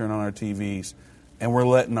time we turn on our TVs, and we're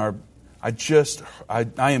letting I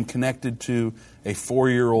am connected to a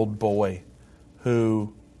 4-year-old boy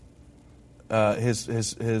who I'm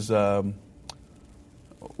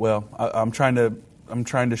trying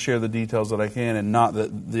to share the details that I can and not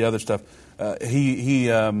the other stuff. He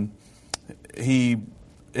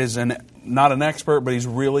is not an expert, but he's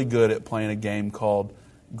really good at playing a game called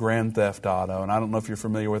Grand Theft Auto. And I don't know if you're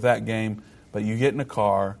familiar with that game, but you get in a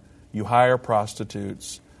car, you hire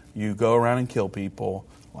prostitutes, you go around and kill people.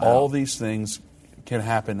 Wow. All these things can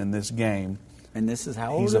happen in this game. And this is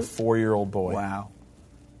how old? He's a 4-year-old boy. Wow.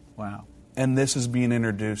 And this is being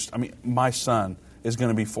introduced. I mean, my son is going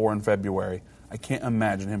to be 4 in February. I can't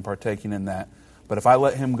imagine him partaking in that. But if I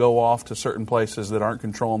let him go off to certain places that aren't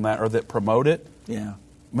controlling that or that promote it, man,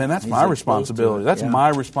 that's my responsibility. That's my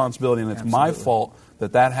responsibility, and it's my fault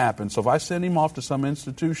that happens. So if I send him off to some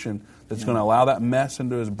institution that's going to allow that mess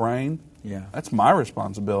into his brain, that's my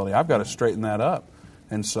responsibility. I've got to straighten that up.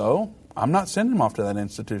 And so I'm not sending him off to that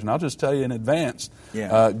institution. I'll just tell you in advance.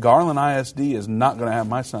 Garland ISD is not going to have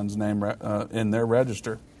my son's name in their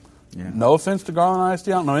register. No offense to Garland ISD.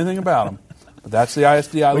 I don't know anything about them. But that's the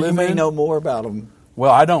ISD I live in. You may know more about them.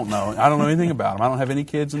 Well, I don't know. I don't know anything about them. I don't have any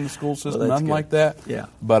kids in the school system, nothing like that. Yeah.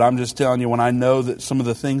 But I'm just telling you, when I know that some of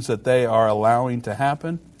the things that they are allowing to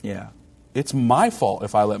happen, it's my fault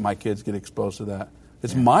if I let my kids get exposed to that.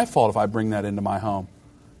 It's my fault if I bring that into my home.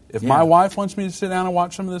 If my wife wants me to sit down and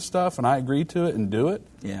watch some of this stuff and I agree to it and do it,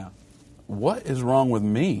 what is wrong with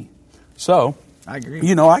me? So, I agree.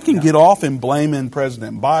 You know, I can get off in blaming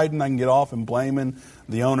President Biden. I can get off in blaming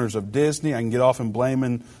the owners of Disney. I can get off in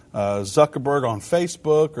blaming Zuckerberg on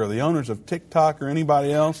Facebook or the owners of TikTok or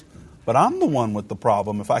anybody else. But I'm the one with the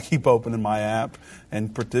problem if I keep opening my app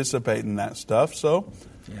and participating in that stuff. So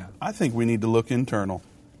I think we need to look internal.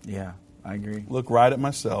 Yeah, I agree. Look right at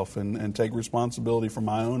myself and take responsibility for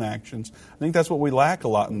my own actions. I think that's what we lack a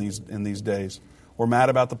lot in these days. We're mad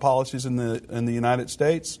about the policies in the United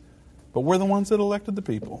States, but we're the ones that elected the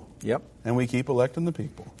people. Yep. And we keep electing the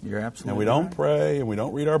people. You're absolutely And we don't right. pray, and we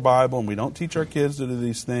don't read our Bible, and we don't teach our kids to do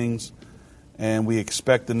these things, and we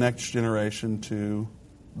expect the next generation to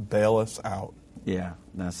bail us out. Yeah,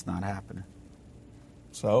 that's not happening.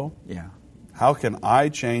 So, Yeah. how can I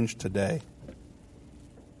change today?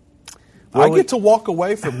 Well, I get to walk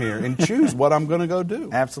away from here and choose what I'm going to go do.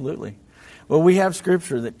 Absolutely. Well, we have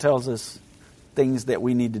Scripture that tells us things that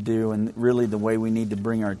we need to do, and really the way we need to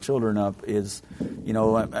bring our children up is, you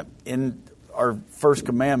know, in our first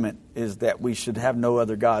commandment is that we should have no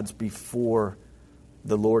other gods before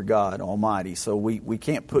the Lord God Almighty. So we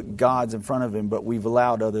can't put gods in front of Him, but we've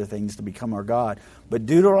allowed other things to become our God. But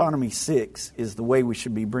Deuteronomy 6 is the way we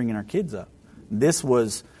should be bringing our kids up. This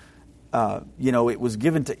was, it was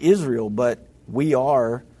given to Israel, but we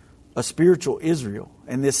are a spiritual Israel.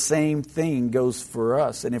 And this same thing goes for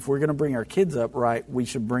us. And if we're going to bring our kids up right, we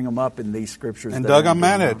should bring them up in these scriptures. And Doug, I'm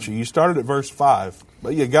mad at you. You started at verse 5,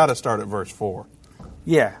 but you got to start at verse 4.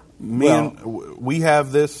 Yeah. We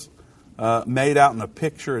have this made out in a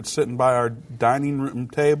picture. It's sitting by our dining room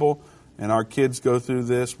table, and our kids go through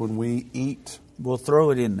this when we eat. We'll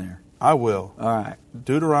throw it in there. I will. All right.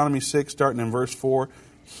 Deuteronomy 6, starting in verse 4.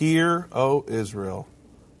 Hear, O Israel,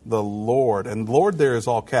 the Lord. And Lord there is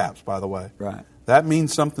all caps, by the way. Right. That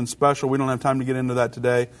means something special. We don't have time to get into that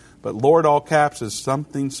today. But Lord, all caps, is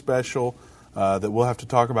something special that we'll have to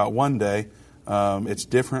talk about one day. It's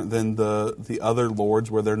different than the other Lords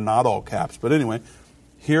where they're not all caps. But anyway,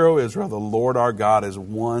 Hear, O Israel, the Lord our God is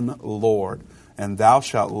one Lord. And thou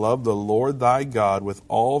shalt love the Lord thy God with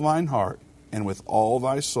all thine heart, and with all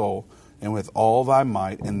thy soul, and with all thy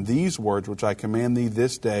might. And these words which I command thee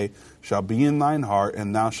this day shall be in thine heart,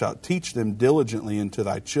 and thou shalt teach them diligently unto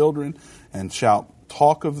thy children, and shalt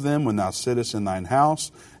talk of them when thou sittest in thine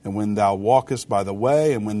house, and when thou walkest by the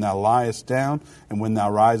way, and when thou liest down, and when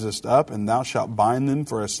thou risest up, and thou shalt bind them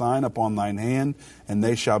for a sign upon thine hand, and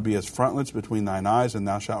they shall be as frontlets between thine eyes, and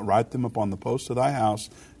thou shalt write them upon the posts of thy house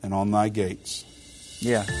and on thy gates.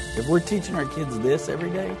 Yeah. If we're teaching our kids this every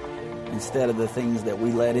day, instead of the things that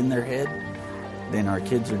we let in their head, then our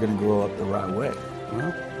kids are going to grow up the right way.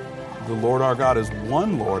 Well, the Lord our God is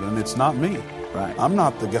one Lord, and it's not me. Right. I'm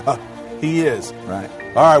not the God. He is. Right.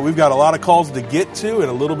 All right, we've got a lot of calls to get to and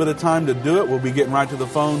a little bit of time to do it. We'll be getting right to the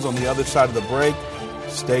phones on the other side of the break.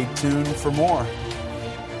 Stay tuned for more.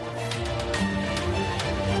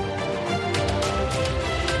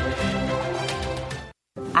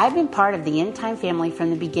 I've been part of the End Time family from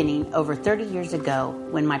the beginning over 30 years ago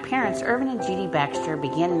when my parents, Irvin and Judy Baxter,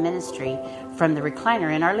 began ministry from the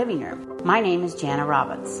recliner in our living room. My name is Jana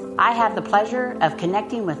Robbins. I have the pleasure of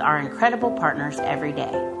connecting with our incredible partners every day.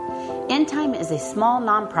 End Time is a small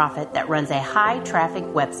nonprofit that runs a high-traffic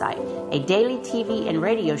website, a daily TV and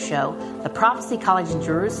radio show, the Prophecy College in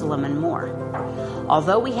Jerusalem, and more.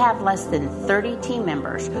 Although we have less than 30 team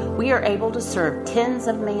members, we are able to serve tens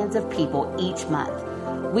of millions of people each month.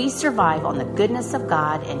 We survive on the goodness of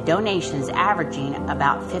God and donations averaging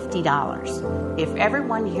about $50. If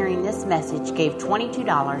everyone hearing this message gave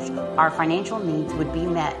 $22, our financial needs would be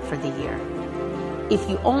met for the year. If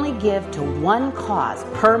you only give to one cause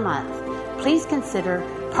per month, please consider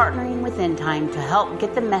partnering with End Time to help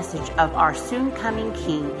get the message of our soon-coming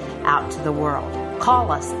King out to the world. Call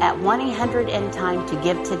us at 1-800-END-TIME to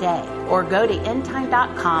give today, or go to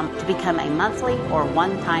endtime.com to become a monthly or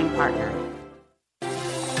one-time partner.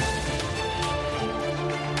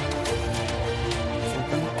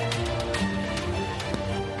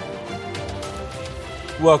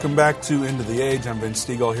 Welcome back to End of the Age. I'm Ben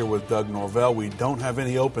Stegall here with Doug Norvell. We don't have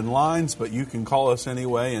any open lines, but you can call us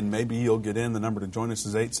anyway, and maybe you'll get in. The number to join us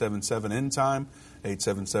is 877-END-TIME,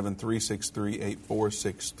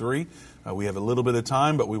 877-363-8463. We have a little bit of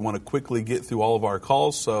time, but we want to quickly get through all of our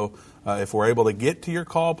calls. So if we're able to get to your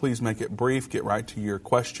call, please make it brief. Get right to your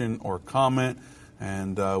question or comment,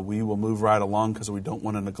 and we will move right along because we don't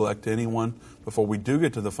want to neglect anyone. Before we do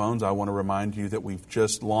get to the phones, I want to remind you that we've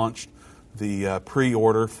just launched the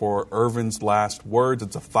pre-order for Irvin's Last Words.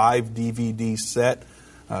 It's a 5-DVD set.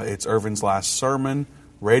 It's Irvin's last sermon,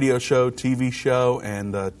 radio show, TV show,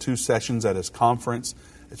 and 2 sessions at his conference.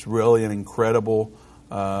 It's really an incredible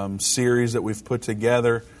series that we've put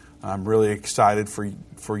together. I'm really excited for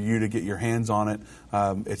you to get your hands on it.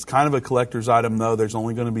 It's kind of a collector's item, though. There's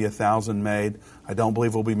only going to be 1,000 made. I don't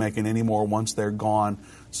believe we'll be making any more once they're gone.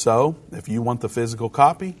 So if you want the physical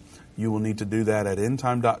copy, you will need to do that at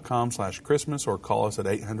endtime.com/Christmas or call us at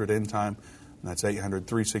 800-ENDTIME. That's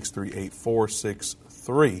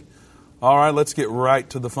 800-363-8463. All right, let's get right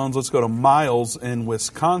to the phones. Let's go to Miles in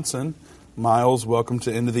Wisconsin. Miles, welcome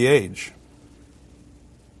to End of the Age.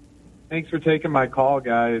 Thanks for taking my call,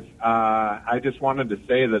 guys. I just wanted to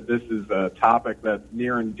say that this is a topic that's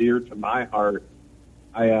near and dear to my heart.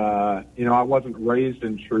 I wasn't raised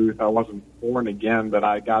in truth. I wasn't born again, but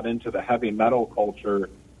I got into the heavy metal culture,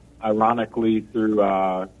 ironically,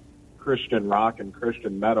 through Christian rock and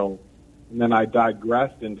Christian metal. And then I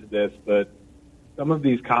digressed into this, but some of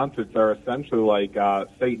these concerts are essentially like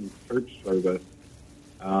Satan's church service.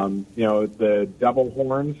 The devil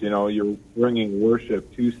horns, you're bringing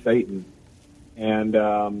worship to Satan. And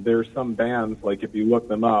there's some bands, like if you look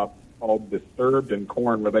them up, called Disturbed and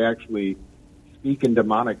Korn, where they actually speak in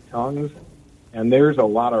demonic tongues. And there's a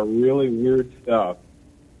lot of really weird stuff.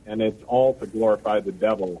 And it's all to glorify the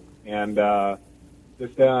devil. And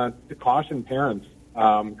just to caution parents,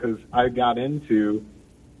 because I got into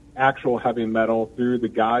actual heavy metal through the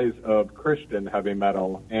guise of Christian heavy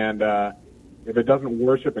metal. And if it doesn't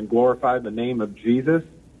worship and glorify the name of Jesus,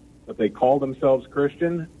 but they call themselves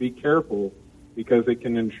Christian, be careful, because it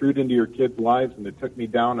can intrude into your kids' lives. And it took me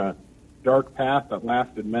down a dark path that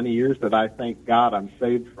lasted many years that I thank God I'm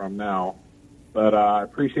saved from now. But I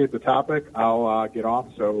appreciate the topic. I'll get off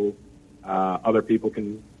so other people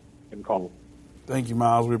can call. Thank you,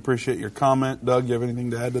 Miles. We appreciate your comment. Doug, you have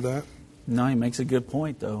anything to add to that? No, he makes a good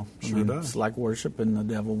point, though. Sure does. It's like worshiping the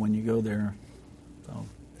devil when you go there. So.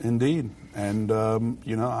 Indeed. And,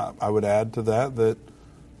 I would add to that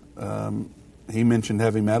he mentioned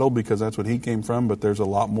heavy metal because that's what he came from, but there's a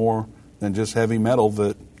lot more than just heavy metal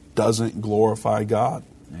that doesn't glorify God.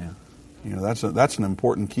 Yeah. That's an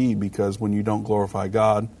important key, because when you don't glorify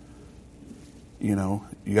God, you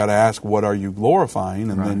got to ask, what are you glorifying?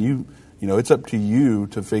 And then it's up to you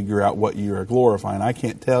to figure out what you are glorifying. I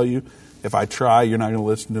can't tell you. If I try, you're not going to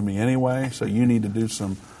listen to me anyway, so you need to do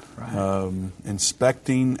some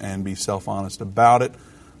inspecting and be self-honest about it.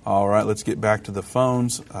 All right, let's get back to the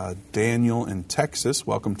phones. Daniel in Texas,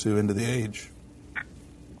 welcome to End of the Age.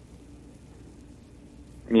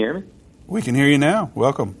 Can you hear me? We can hear you now.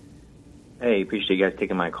 Welcome. Hey, appreciate you guys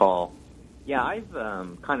taking my call. Yeah, I've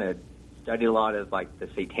kind of studied a lot of like the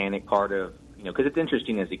satanic part of, because it's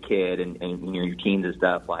interesting as a kid and your teens and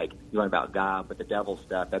stuff, like you learn about God, but the devil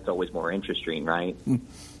stuff, that's always more interesting, right?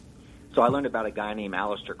 So I learned about a guy named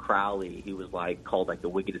Aleister Crowley. He was like called like the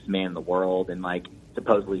wickedest man in the world, and like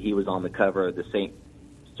supposedly he was on the cover of the St.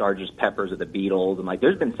 Sgt. Pepper's of the Beatles, and like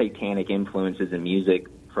there's been satanic influences in music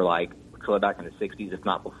for like clear back in the 60s, if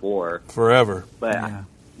not before. Forever. But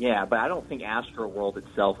but I don't think Astral World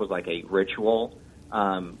itself was like a ritual,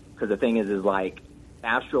 because the thing is like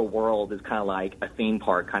Astral World is kind of like a theme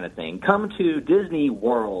park kind of thing. Come to Disney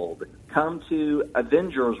World. Come to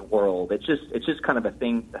Avengers World. It's just kind of a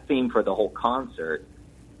theme for the whole concert.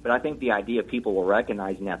 But I think the idea people were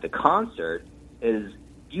recognizing at the concert is,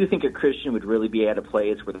 do you think a Christian would really be at a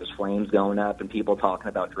place where there's flames going up and people talking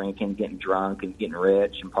about drinking, getting drunk, and getting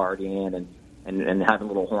rich and partying and having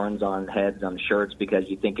little horns on heads on shirts because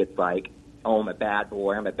you think it's like, oh, I'm a bad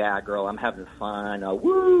boy, I'm a bad girl, I'm having fun,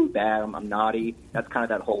 woo, bad, I'm naughty. That's kind of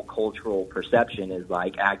that whole cultural perception is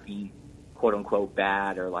like acting quote-unquote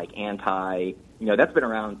bad or like anti, that's been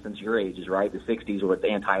around since your ages, right? The 60s were the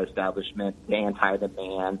anti-establishment, the anti-the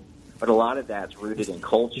man. But a lot of that's rooted in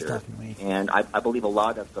culture. And I believe a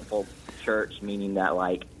lot of the false church, meaning that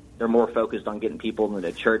like they're more focused on getting people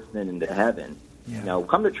into church than into heaven. Yeah.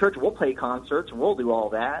 Come to church, we'll play concerts, and we'll do all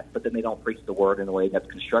that, but then they don't preach the word in a way that's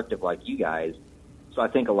constructive like you guys. So I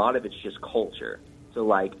think a lot of it's just culture. So,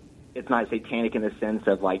 like, it's not satanic in the sense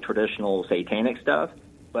of, like, traditional satanic stuff,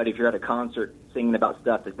 but if you're at a concert singing about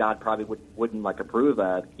stuff that God probably wouldn't like, approve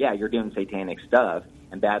of, yeah, you're doing satanic stuff,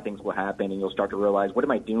 and bad things will happen, and you'll start to realize, what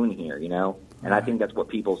am I doing here, And I think that's what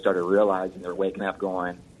people started realizing. They're waking up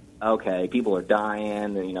going, okay, people are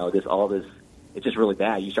dying, and, this it's just really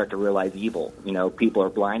bad. You start to realize evil. People are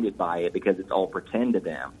blinded by it because it's all pretend to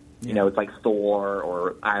them. Yeah. It's like Thor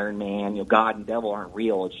or Iron Man. God and devil aren't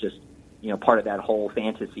real. It's just, part of that whole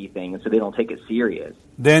fantasy thing, and so they don't take it serious.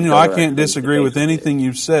 Daniel, I can't disagree with anything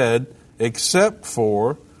you've said, except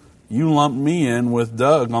for you lumped me in with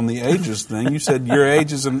Doug on the ages thing. You said your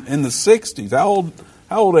age is in the 60s.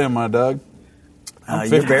 How old am I, Doug? I'm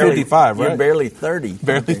 55, right? You're barely 30.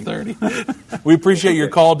 Barely 30. We appreciate your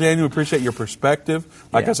call, Daniel. We appreciate your perspective.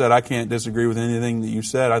 Like I said, I can't disagree with anything that you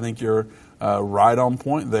said. I think you're right on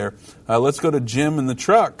point there. Let's go to Jim in the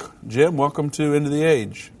truck. Jim, welcome to End of the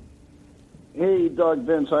Age. Hey, Doug,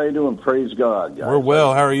 Vince, how you doing? Praise God, guys. We're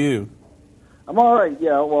well. How are you? I'm all right,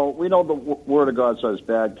 yeah. Well, we know the Word of God says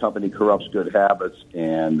bad company corrupts good habits,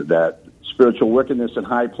 and that spiritual wickedness in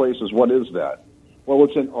high places, what is that? Well,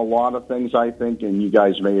 it's in a lot of things, I think, and you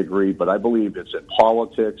guys may agree, but I believe it's in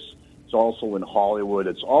politics. It's also in Hollywood.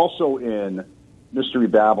 It's also in Mystery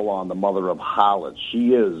Babylon, the mother of harlots.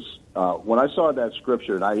 She is, when I saw that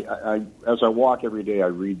scripture, and I as I walk every day, I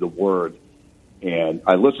read the Word, and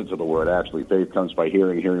I listen to the Word, actually. Faith comes by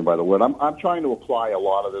hearing, hearing by the Word. I'm trying to apply a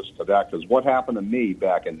lot of this to that, because what happened to me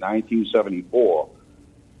back in 1974,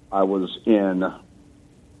 I was in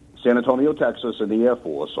San Antonio, Texas, in the Air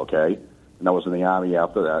Force, okay? And I was in the Army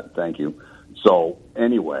after that, thank you. So,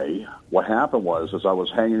 anyway, what happened was I was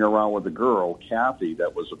hanging around with a girl, Kathy,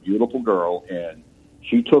 that was a beautiful girl, and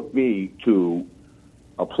she took me to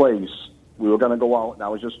a place. We were going to go out, and I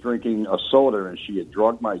was just drinking a soda, and she had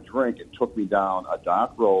drugged my drink and took me down a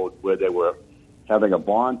dark road where they were having a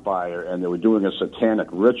bonfire, and they were doing a satanic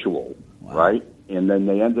ritual, right? And then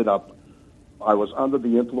they ended up, I was under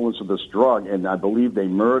the influence of this drug, and I believe they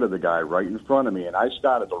murdered the guy right in front of me, and I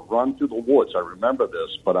started to run through the woods. I remember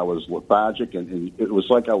this, but I was lethargic, and it was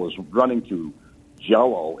like I was running through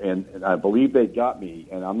Jell-O, and I believe they got me,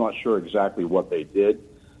 and I'm not sure exactly what they did,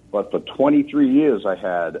 but for 23 years I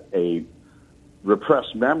had a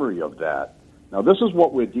repressed memory of that. Now, this is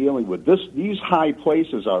what we're dealing with. These high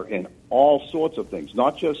places are in all sorts of things,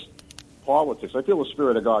 not just politics. I feel the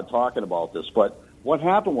Spirit of God talking about this, but what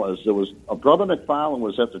happened was there was a Brother McFarland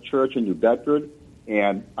was at the church in New Bedford,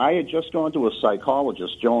 and I had just gone to a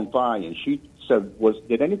psychologist, Joan Fye, and she said,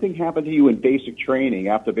 did anything happen to you in basic training,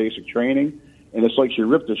 after basic training? And it's like she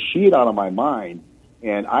ripped a sheet out of my mind,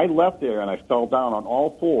 and I left there and I fell down on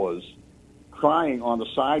all fours, crying on the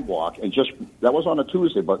sidewalk, and that was on a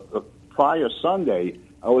Tuesday, but the prior Sunday,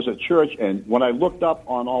 I was at church, and when I looked up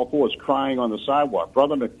on all fours, crying on the sidewalk,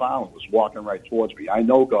 Brother McFarland was walking right towards me. I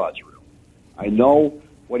know God's real. I know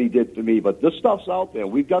what he did for me, but this stuff's out there.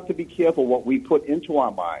 We've got to be careful what we put into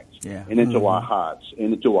our minds and into our hearts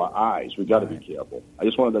and into our eyes. We've got to be careful. I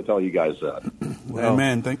just wanted to tell you guys that. Well,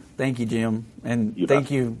 Amen. Thank you, Jim. And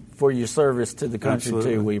thank you for your service to the country,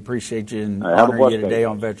 too. We appreciate you and honor honor you today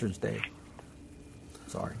on Veterans Day.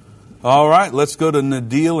 Sorry. All right, let's go to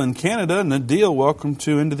Nadil in Canada. Nadil, welcome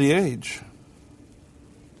to End of the Age.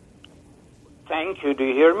 Thank you. Do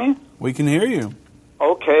you hear me? We can hear you.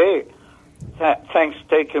 Okay. Thanks for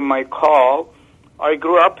taking my call. I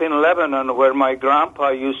grew up in Lebanon, where my grandpa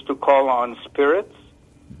used to call on spirits.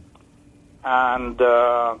 And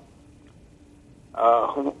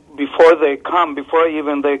before they come,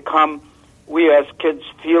 we as kids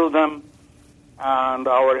feel them, and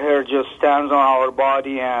our hair just stands on our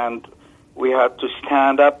body, and we had to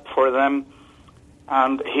stand up for them.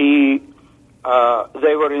 And they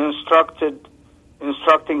were instructing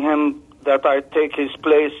him that I take his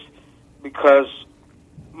place, because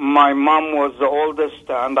my mom was the oldest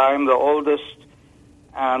and I'm the oldest,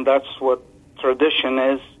 and that's what tradition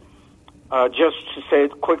is. Just to say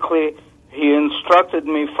it quickly, he instructed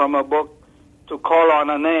me from a book to call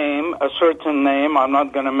on a certain name. I'm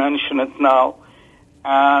not going to mention it now.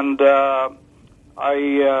 And I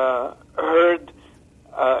heard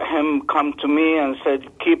him come to me and said,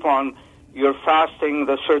 keep on your fasting,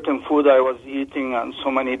 the certain food I was eating on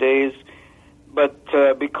so many days. But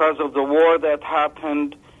because of the war that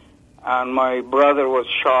happened, and my brother was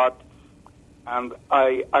shot, and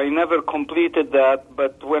I never completed that.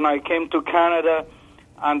 But when I came to Canada,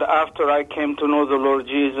 and after I came to know the Lord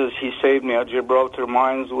Jesus, he saved me at Gibraltar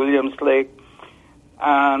Mines, Williams Lake,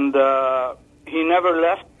 and he never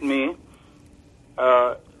left me.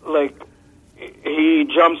 He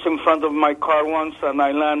jumps in front of my car once, and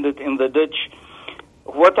I landed in the ditch.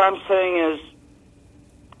 What I'm saying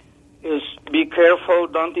is be careful.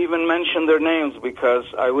 Don't even mention their names, because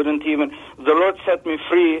I wouldn't even. The Lord set me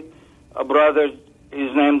free. A brother,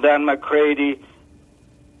 his name Dan McCready.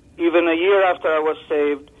 Even a year after I was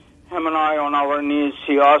saved, him and I on our knees,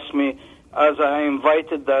 he asked me, as I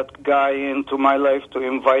invited that guy into my life, to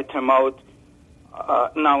invite him out.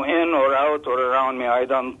 Now in or out or around me,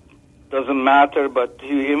 doesn't matter. But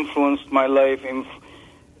he influenced my life,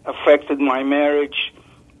 affected my marriage.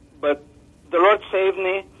 But the Lord saved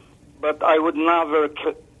me. But I would never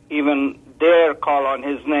even dare call on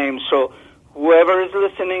his name. So whoever is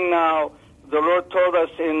listening now, the Lord told us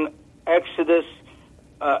in Exodus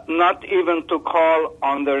not even to call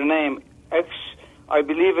on their name. I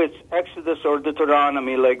believe it's Exodus or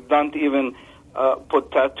Deuteronomy, like don't even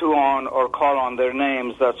put tattoo on or call on their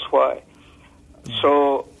names. That's why.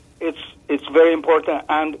 So it's very important.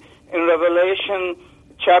 And in Revelation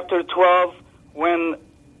chapter 12, when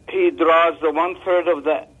he draws the 1/3 of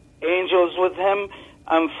the angels with him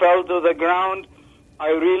and fell to the ground, I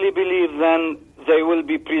really believe then they will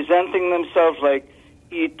be presenting themselves like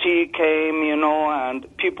E.T. came, and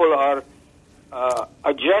people are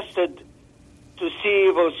adjusted to see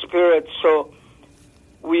evil spirits. So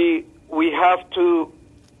we have to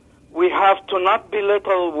not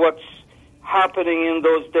belittle what's happening in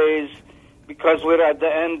those days, because we're at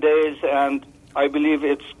the end days, and I believe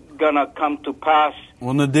it's gonna come to pass.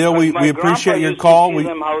 Well, Nadil, we appreciate your call. We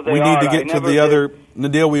need to get to the other.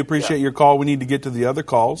 Nadil, we appreciate your call. We need to get to the other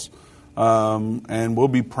calls, and we'll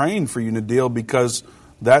be praying for you, Nadil, because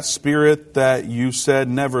that spirit that you said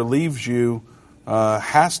never leaves you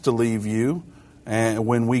has to leave you, and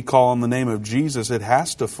when we call on the name of Jesus, it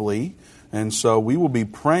has to flee. And so we will be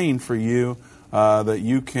praying for you that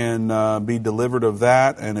you can be delivered of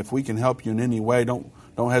that, and if we can help you in any way, don't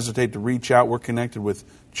hesitate to reach out. We're connected with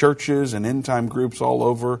churches and end-time groups all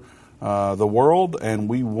over the world, and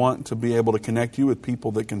we want to be able to connect you with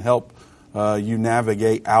people that can help you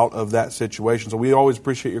navigate out of that situation. So we always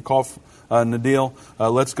appreciate your call, Nadil.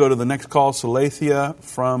 Let's go to the next call. Salathia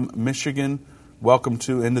from Michigan. Welcome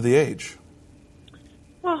to End of the Age.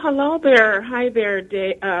 Well, hello there. Hi there,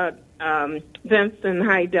 Vince, and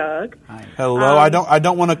hi, Doug. Hi. Hello. I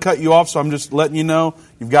don't want to cut you off, so I'm just letting you know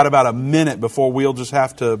you've got about a minute before we'll just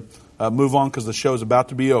have to move on because the show's about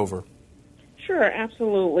to be over. Sure,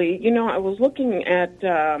 absolutely. I was looking at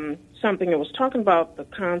something. It was talking about the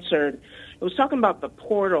concert. It was talking about the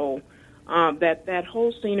portal. That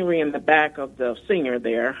whole scenery in the back of the singer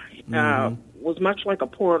there was much like a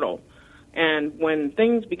portal. And when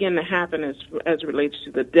things begin to happen as it relates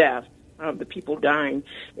to the death of the people dying,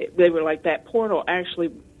 they were like that portal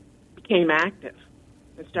actually became active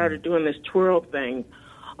and started doing this twirl thing.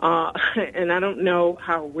 And I don't know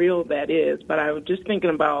how real that is, but I was just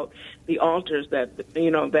thinking about the altars that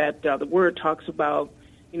the Word talks about,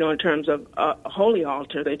 in terms of a holy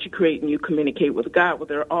altar that you create and you communicate with God. Well,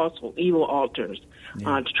 there are also evil altars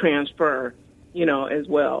to transfer, as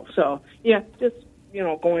well. So, yeah, just,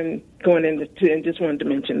 going into, and just wanted to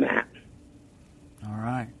mention that. All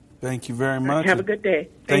right. Thank you very much. Have a good day.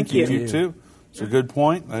 Thank you. You too. It's a good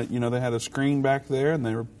point. They had a screen back there, and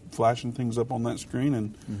they were flashing things up on that screen,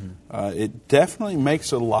 and it definitely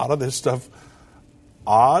makes a lot of this stuff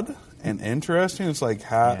odd and interesting. It's like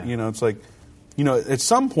how at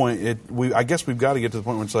some point I guess we've got to get to the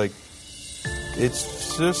point where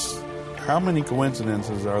it's just how many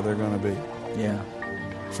coincidences are there going to be? Yeah.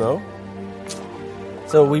 So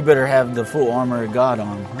we better have the full armor of God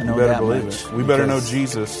on. I know that much. We better know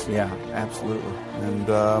Jesus. Yeah, absolutely. And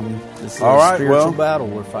this is all right, spiritual battle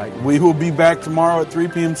we're fighting. We will be back tomorrow at 3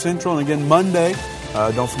 p.m. Central, and again Monday.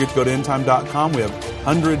 Don't forget to go to endtime.com. We have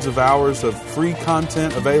hundreds of hours of free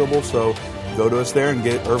content available, so go to us there and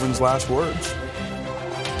get Irvin's last words.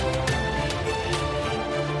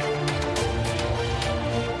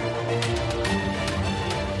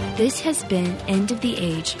 This has been End of the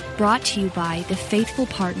Age, brought to you by the faithful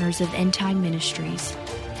partners of End Time Ministries.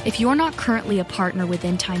 If you're not currently a partner with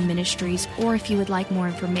End Time Ministries, or if you would like more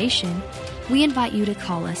information, we invite you to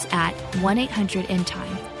call us at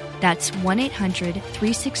 1-800-END-TIME. That's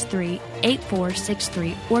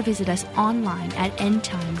 1-800-363-8463, or visit us online at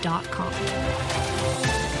endtime.com.